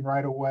something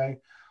right away.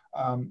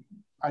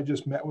 I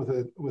just met with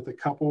a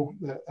couple,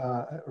 that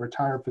a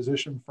retired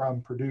physician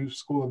from Purdue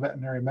School of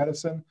Veterinary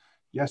Medicine.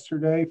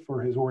 yesterday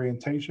for his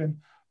orientation.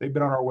 They've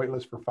been on our wait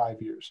list for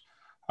 5 years.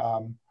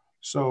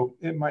 So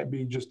it might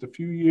be just a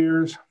few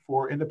years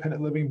for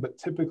independent living, but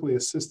typically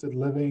assisted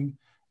living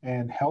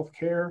and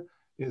healthcare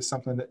is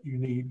something that you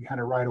need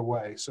kind of right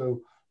away.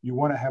 So you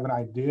want to have an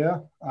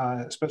idea,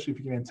 especially if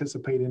you can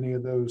anticipate any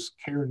of those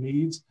care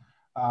needs.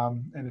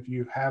 And if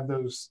you have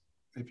an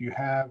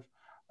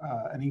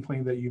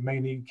inkling that you may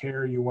need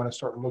care, you want to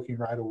start looking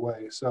right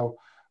away. So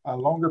a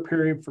longer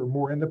period for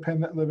more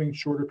independent living,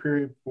 shorter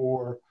period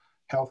for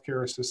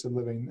healthcare assisted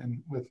living,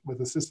 and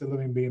with assisted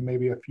living being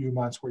maybe a few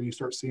months where you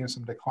start seeing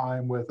some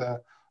decline with a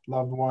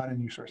loved one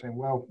and you start saying,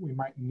 well, we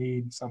might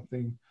need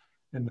something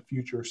in the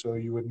future. So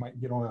you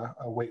might get on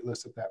a wait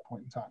list at that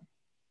point in time.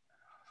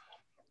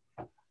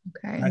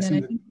 Okay. And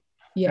then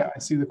I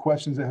see the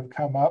questions that have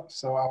come up,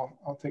 so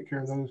I'll take care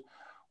of those.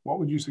 What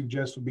would you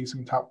suggest would be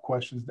some top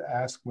questions to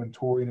ask when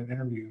touring and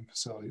interviewing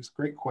facilities?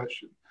 Great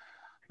question.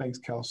 Thanks,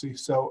 Kelsey.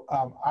 So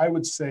I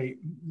would say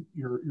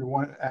you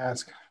want to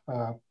ask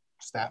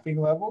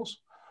staffing levels.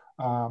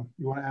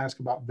 You want to ask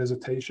about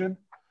visitation,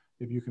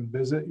 if you can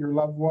visit your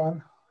loved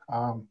one.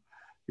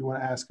 You want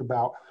to ask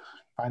about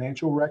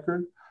financial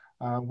record.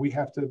 We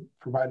have to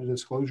provide a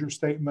disclosure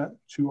statement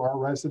to our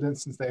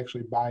residents since they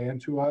actually buy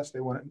into us.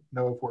 They want to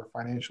know if we're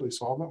financially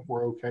solvent, if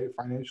we're okay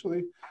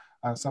financially.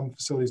 Some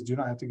facilities do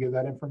not have to give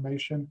that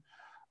information.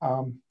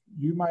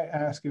 You might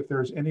ask if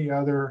there's any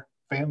other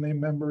family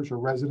members or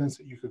residents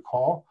that you could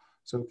call.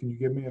 So can you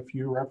give me a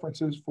few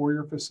references for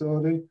your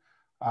facility?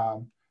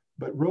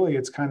 But really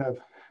it's kind of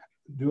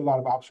do a lot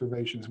of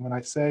observations. When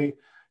I say,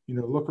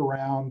 look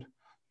around,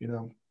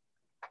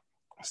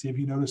 see if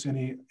you notice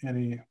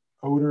any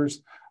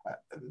odors,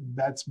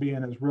 that's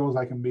being as real as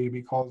I can be,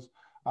 because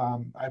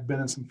I've been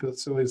in some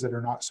facilities that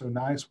are not so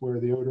nice where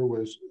the odor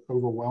was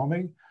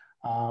overwhelming.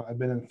 I've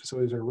been in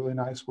facilities that are really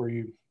nice where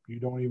you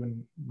don't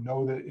even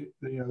know that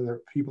there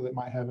are people that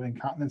might have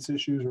incontinence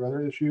issues or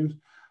other issues.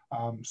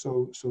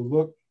 So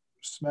look,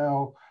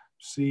 smell,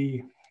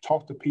 see,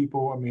 talk to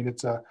people. I mean,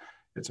 it's a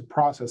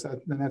process,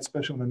 and that's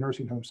especially on the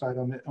nursing home side.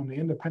 On the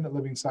independent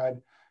living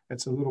side,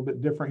 it's a little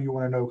bit different. You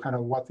want to know kind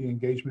of what the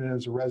engagement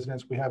is of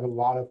residents. We have a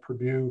lot of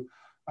Purdue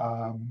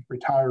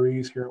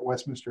retirees here at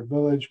Westminster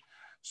Village.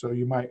 So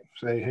you might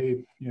say,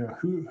 hey,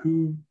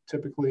 who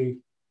typically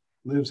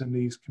lives in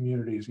these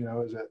communities?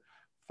 Is it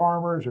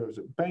farmers, or is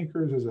it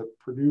bankers? Is it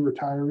Purdue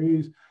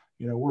retirees?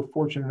 We're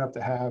fortunate enough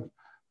to have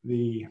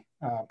the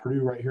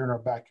Purdue right here in our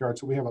backyard.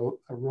 So we have a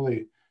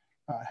really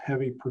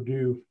heavy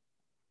Purdue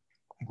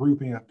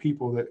grouping of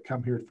people that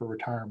come here for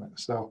retirement.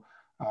 So,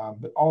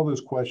 but all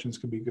those questions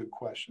can be good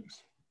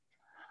questions.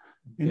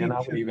 And I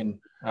would even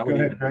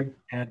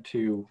add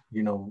to,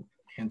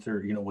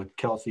 answer, with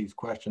Kelsey's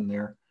question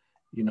there,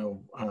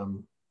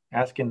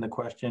 asking the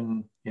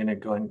question, and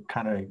it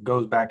kind of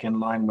goes back in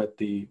line with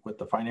the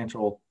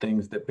financial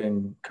things that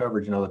been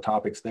covered, the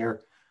topics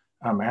there.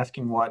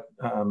 Asking what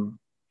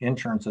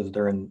insurances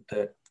they're in,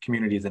 that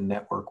communities in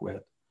network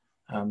with.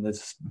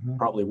 That's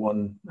probably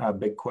one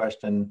big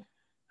question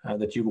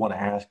that you want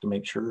to ask to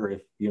make sure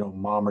if,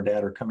 mom or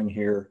dad are coming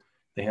here,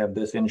 they have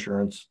this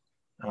insurance.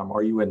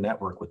 Are you in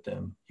network with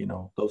them?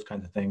 Those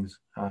kinds of things.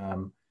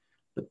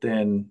 But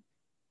then,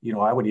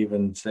 I would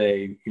even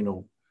say,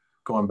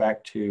 going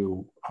back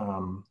to,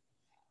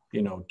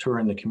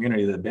 touring the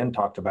community that Ben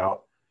talked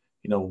about,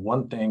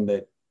 one thing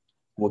that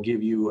will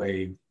give you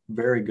a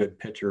very good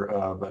picture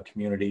of a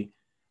community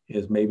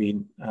is maybe,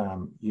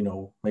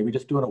 maybe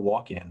just doing a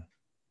walk-in.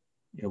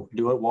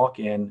 Do a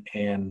walk-in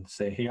and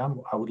say, hey,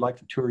 I would like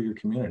to tour your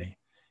community.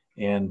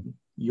 And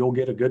you'll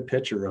get a good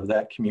picture of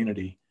that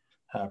community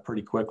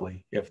pretty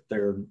quickly. If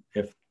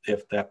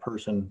that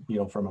person,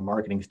 from a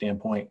marketing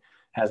standpoint,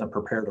 hasn't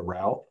prepared a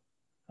route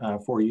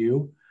for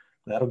you,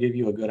 that'll give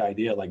you a good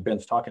idea. Like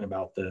Ben's talking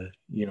about the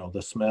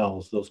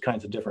smells, those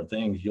kinds of different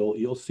things.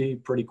 You'll see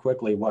pretty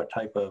quickly what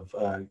type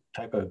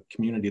of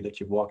community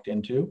that you've walked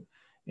into,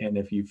 and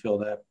if you feel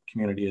that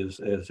community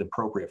is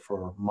appropriate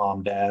for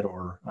mom, dad,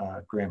 or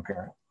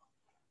grandparent.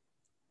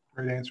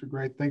 Great answer.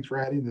 Great. Thanks for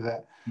adding to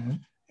that.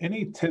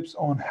 Any tips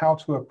on how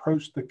to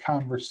approach the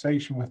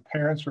conversation with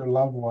parents or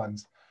loved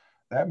ones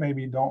that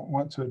maybe don't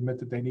want to admit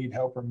that they need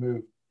help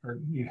or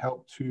need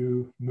help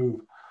to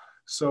move?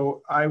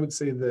 So I would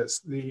say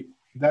this,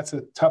 that's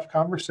a tough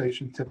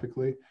conversation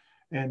typically.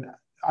 And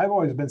I've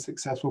always been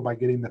successful by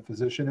getting the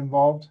physician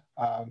involved.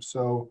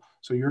 So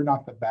you're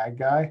not the bad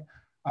guy.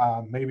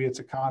 Maybe it's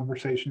a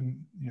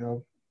conversation,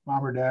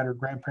 mom or dad or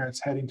grandparents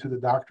heading to the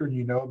doctor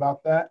and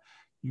about that.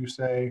 You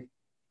say,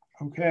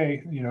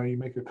 okay, you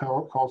make a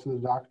call to the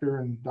doctor,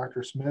 and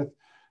Dr. Smith,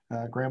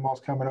 grandma's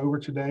coming over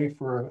today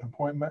for an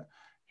appointment.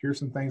 Here's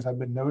some things I've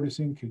been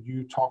noticing. Could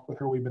you talk with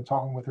her? We've been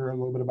talking with her a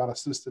little bit about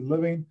assisted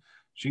living.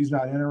 She's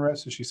not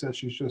interested. She says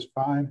she's just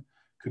fine.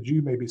 Could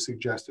you maybe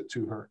suggest it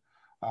to her?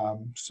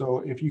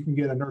 So if you can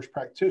get a nurse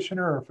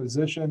practitioner or a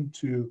physician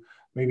to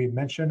maybe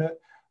mention it,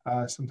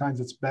 sometimes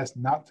it's best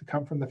not to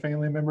come from the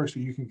family member, so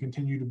you can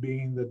continue to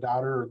being the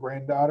daughter or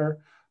granddaughter,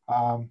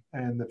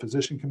 and the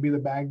physician can be the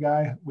bad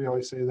guy. We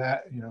always say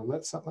that,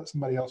 let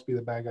somebody else be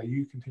the bad guy.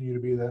 You continue to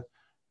be the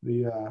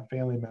the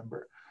family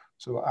member.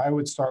 So I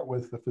would start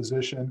with the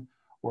physician,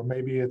 or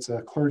maybe it's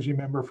a clergy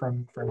member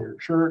from your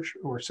church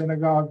or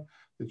synagogue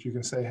that you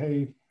can say,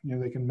 hey,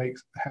 they can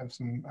have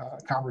some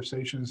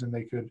conversations, and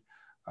they could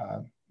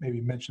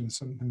maybe mention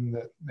something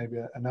that maybe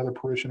another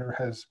parishioner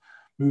has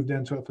moved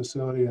into a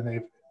facility and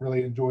they've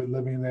really enjoyed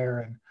living there,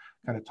 and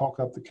kind of talk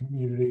up the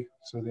community,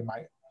 so they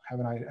might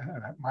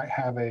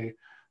have a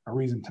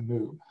reason to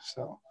move.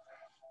 So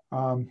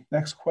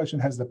next question: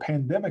 has the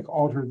pandemic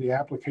altered the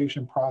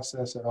application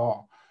process at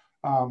all?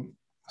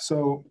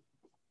 So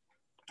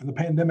the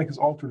pandemic has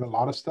altered a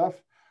lot of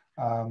stuff.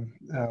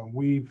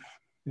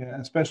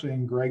 Especially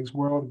in Greg's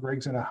world,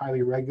 Greg's in a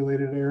highly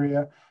regulated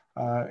area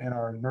in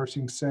our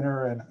nursing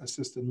center and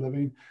assisted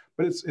living,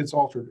 but it's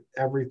altered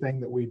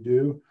everything that we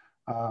do,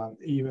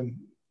 even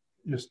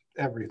just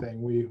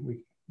everything.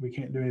 We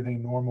can't do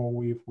anything normal.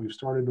 We've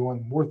started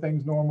doing more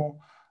things normal,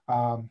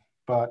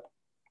 but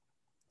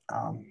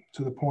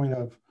to the point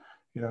of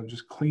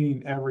just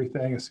cleaning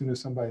everything as soon as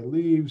somebody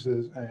leaves,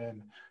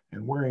 and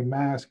wearing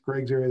masks.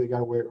 Greg's area, they got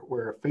to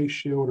wear a face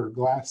shield or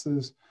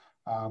glasses.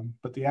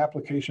 But the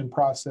application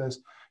process,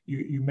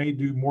 you may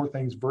do more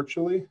things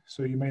virtually,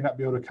 so you may not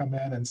be able to come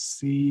in and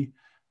see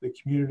the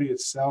community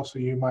itself. So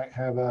you might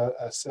have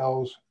a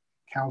sales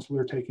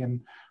counselor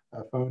taking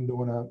a phone,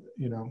 doing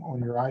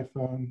on your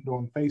iPhone,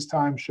 doing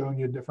FaceTime, showing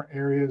you different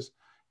areas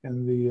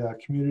in the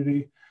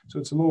community. So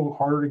it's a little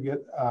harder to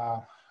get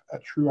a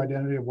true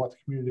identity of what the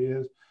community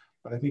is.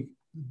 But I think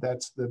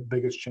that's the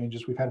biggest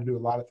changes. We've had to do a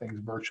lot of things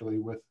virtually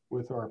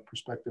with our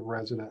prospective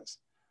residents.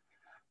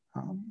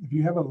 If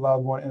you have a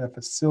loved one in a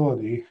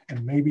facility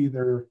and maybe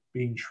they're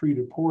being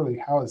treated poorly,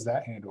 how is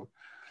that handled?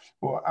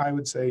 Well, I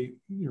would say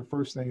your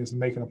first thing is to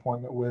make an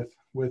appointment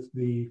with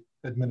the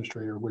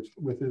administrator, which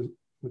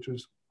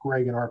is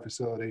Greg in our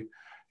facility.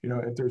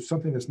 If there's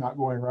something that's not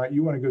going right,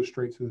 you want to go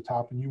straight to the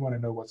top and you want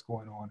to know what's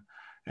going on.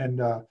 And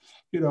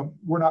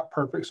we're not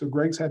perfect, so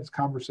Greg's had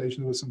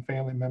conversations with some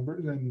family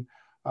members, and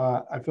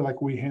I feel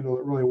like we handle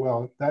it really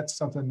well. That's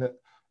something that,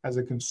 as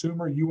a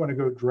consumer, you want to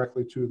go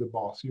directly to the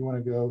boss. You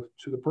want to go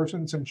to the person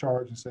that's in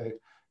charge and say,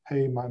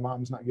 hey, my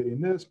mom's not getting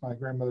this, my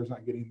grandmother's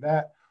not getting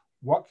that.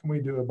 What can we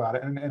do about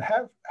it? And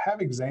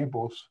have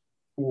examples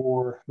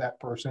for that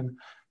person.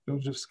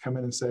 Don't just come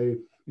in and say,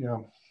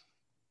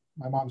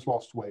 my mom's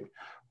lost weight.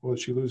 Well,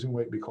 is she losing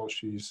weight because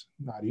she's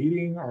not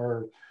eating,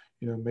 or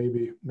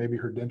maybe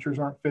her dentures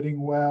aren't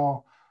fitting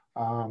well?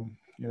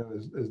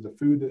 Is the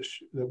food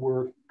that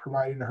we're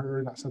providing to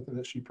her not something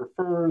that she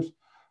prefers?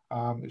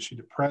 Is she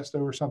depressed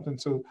over something?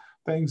 So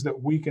things that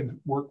we can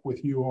work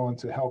with you on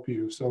to help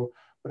you. So,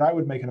 but I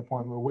would make an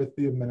appointment with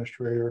the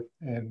administrator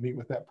and meet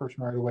with that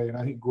person right away. And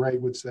I think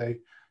Greg would say,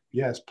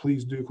 yes,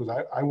 please do, because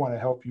I want to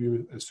help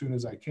you as soon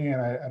as I can.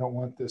 I don't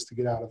want this to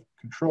get out of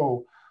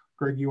control.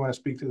 Greg, you want to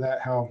speak to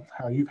that, how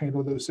you've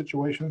handled those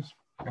situations?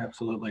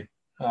 Absolutely.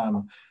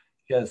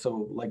 Yeah,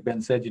 so like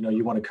Ben said,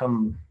 you want to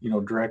come,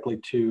 directly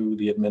to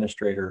the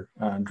administrator,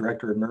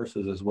 director of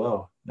nurses as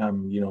well.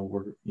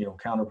 We're,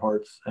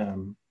 counterparts,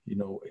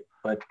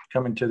 but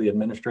coming to the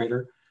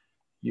administrator,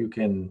 you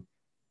can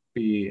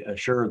be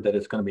assured that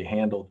it's going to be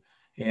handled.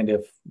 And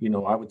if,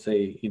 I would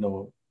say,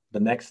 the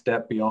next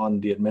step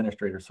beyond the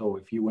administrator. So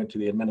if you went to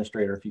the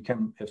administrator,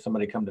 if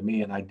somebody come to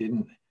me and I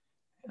didn't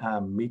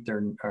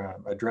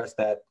address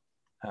that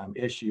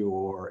issue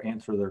or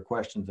answer their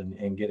questions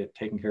and get it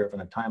taken care of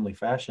in a timely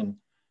fashion,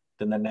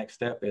 then the next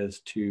step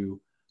is to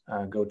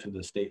go to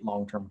the state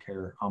long-term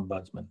care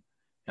ombudsman.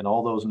 And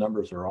all those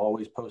numbers are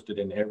always posted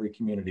in every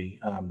community.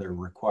 They're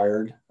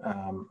required.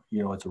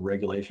 It's a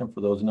regulation for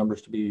those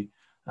numbers to be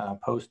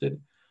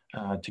posted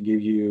to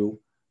give you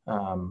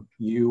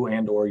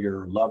and or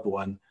your loved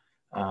one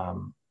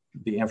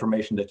the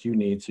information that you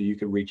need, so you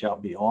can reach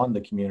out beyond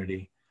the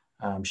community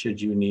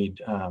should you need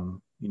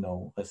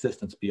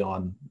assistance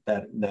beyond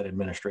that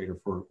administrator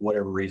for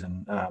whatever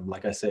reason.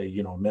 Like I say,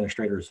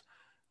 administrators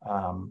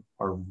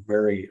are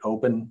very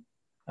open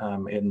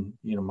in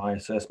my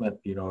assessment.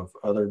 Of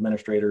other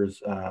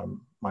administrators,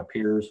 my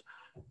peers,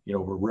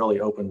 we're really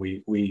open.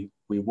 We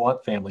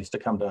want families to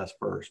come to us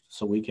first,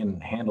 so we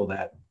can handle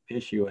that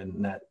issue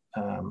and that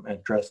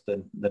address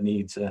the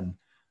needs and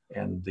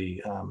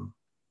the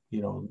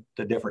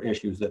the different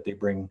issues that they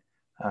bring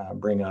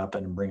up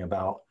and bring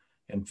about,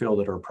 and feel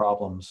that are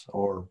problems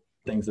or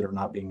things that are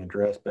not being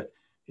addressed. But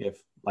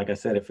if, like I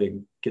said, if it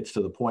gets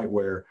to the point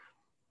where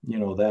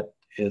that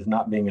is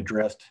not being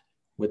addressed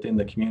within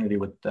the community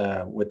with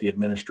the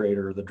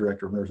administrator or the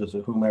director of nurses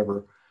or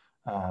whomever,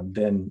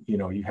 then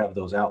you have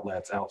those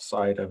outlets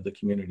outside of the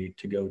community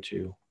to go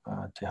to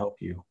help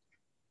you.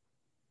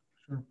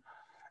 Sure.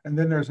 And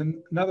then there's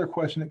another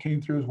question that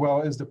came through as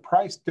well. Is the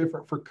price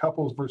different for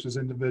couples versus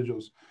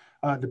individuals?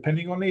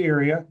 Depending on the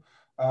area.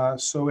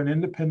 So in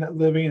independent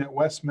living at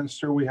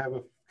Westminster, we have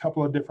a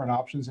couple of different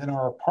options. In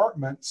our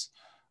apartments,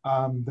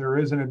 there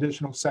is an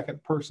additional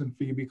second person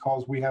fee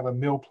because we have a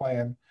meal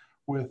plan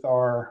with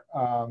our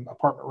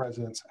apartment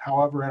residents.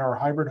 However, in our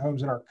hybrid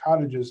homes and our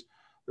cottages,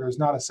 there is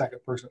not a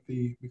second person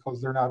fee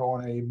because they're not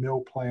on a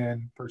meal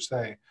plan per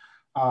se.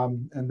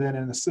 And then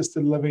in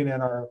assisted living in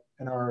our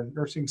in our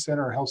nursing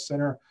center or health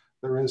center,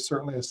 there is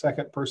certainly a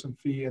second person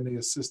fee in the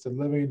assisted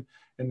living.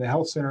 In the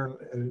health center,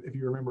 if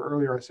you remember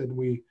earlier, I said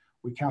we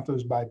count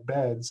those by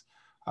beds.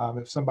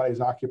 If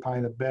somebody's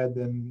occupying a bed,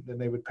 then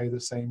they would pay the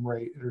same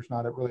rate. There's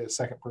not really a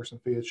second person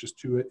fee. It's just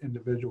 2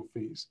 individual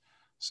fees.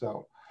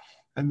 So,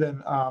 and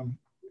then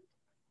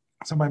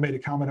somebody made a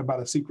comment about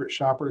a secret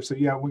shopper. So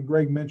yeah, when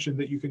Greg mentioned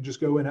that you can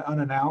just go in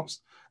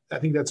unannounced, I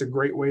think that's a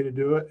great way to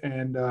do it.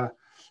 And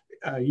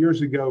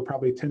years ago,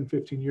 probably 10,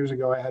 15 years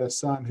ago, I had a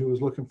son who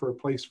was looking for a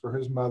place for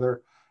his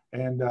mother.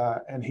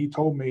 And he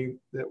told me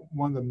that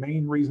one of the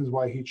main reasons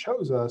why he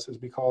chose us is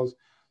because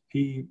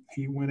he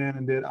went in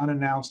and did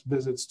unannounced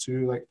visits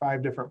to like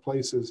 5 different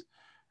places.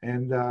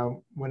 And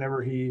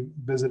whenever he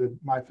visited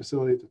my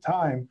facility at the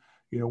time,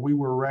 you know, we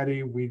were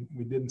ready. We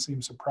didn't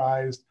seem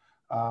surprised.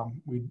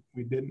 We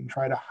didn't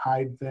try to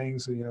hide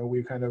things. You know,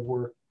 we kind of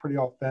were pretty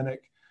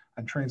authentic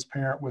and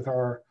transparent with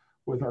our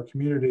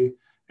community.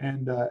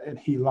 And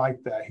he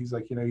liked that. He's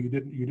like, you know, you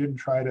didn't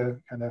try to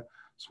kind of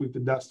sweep the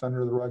dust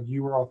under the rug.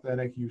 You were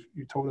authentic. You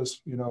told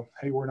us, you know,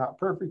 hey, we're not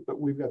perfect, but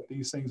we've got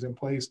these things in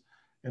place.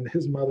 And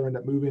his mother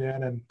ended up moving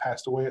in and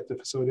passed away at the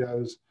facility I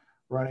was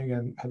running,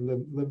 and had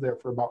lived there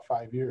for about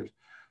 5 years.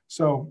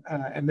 So,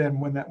 and then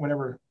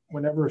whenever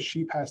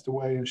she passed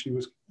away, and she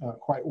was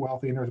quite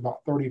wealthy, and there was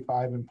about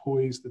 35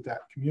 employees at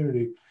that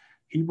community,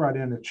 he brought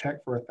in a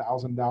check for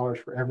 $1,000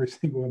 for every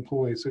single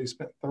employee. So he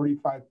spent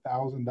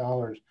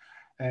 $35,000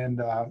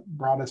 and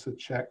brought us a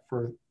check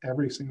for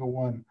every single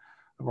one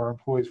of our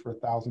employees for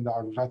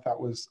 $1,000, which I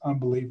thought was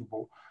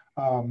unbelievable.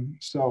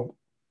 So,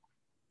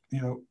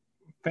 you know,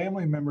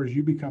 family members,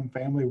 you become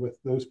family with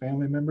those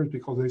family members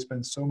because they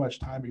spend so much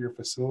time at your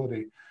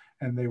facility,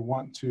 and they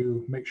want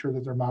to make sure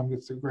that their mom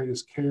gets the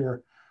greatest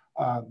care.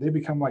 They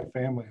become like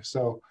family.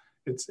 So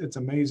it's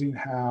amazing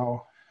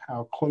how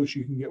close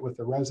you can get with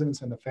the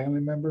residents and the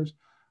family members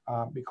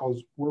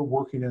because we're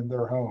working in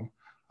their home.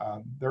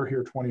 They're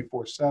here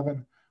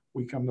 24/7.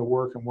 We come to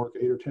work and work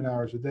 8 or 10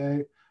 hours a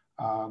day,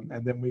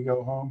 and then we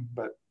go home.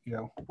 But you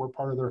know, we're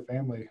part of their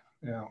family,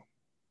 you know,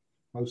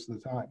 most of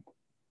the time.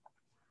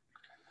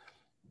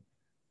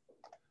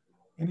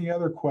 Any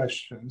other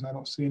questions? I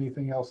don't see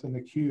anything else in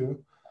the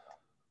queue.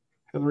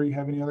 Hillary, you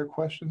have any other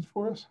questions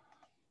for us?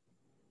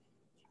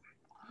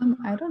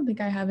 I don't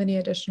think I have any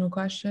additional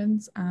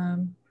questions.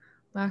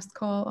 Last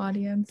call,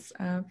 audience,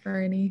 for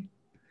any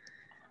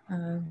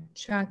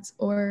chats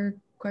or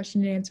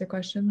question and answer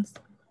questions.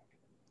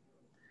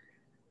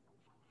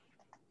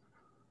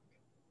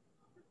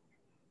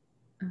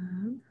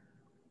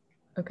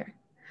 Okay.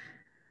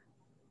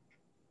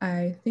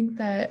 I think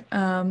that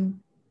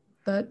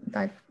that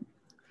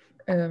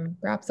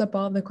wraps up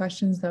all the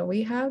questions that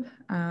we have.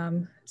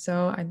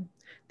 So I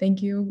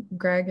thank you,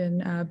 Greg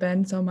and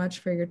Ben, so much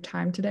for your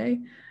time today.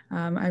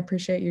 I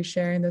appreciate you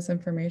sharing this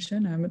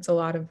information. It's a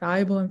lot of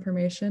valuable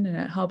information, and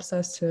it helps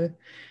us to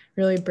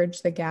really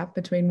bridge the gap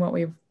between what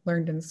we've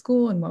learned in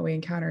school and what we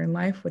encounter in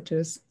life, which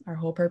is our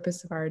whole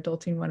purpose of our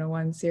Adulting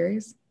 101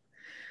 series.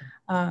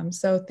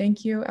 So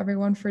thank you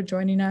everyone for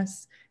joining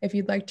us. If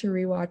you'd like to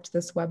rewatch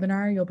this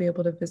webinar, you'll be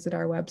able to visit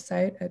our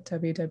website at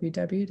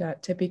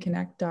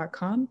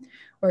www.tippyconnect.com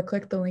or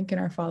click the link in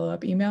our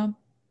follow-up email.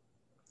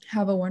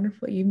 Have a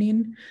wonderful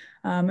evening,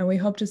 and we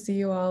hope to see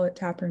you all at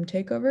Taproom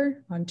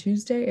Takeover on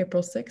Tuesday,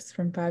 April 6th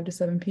from 5 to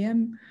 7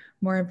 p.m.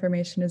 More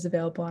information is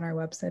available on our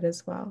website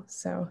as well.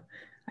 So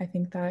I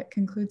think that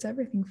concludes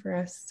everything for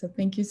us. So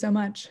thank you so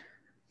much.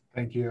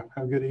 Thank you.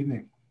 Have a good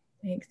evening.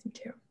 Thanks, you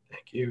too.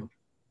 Thank you.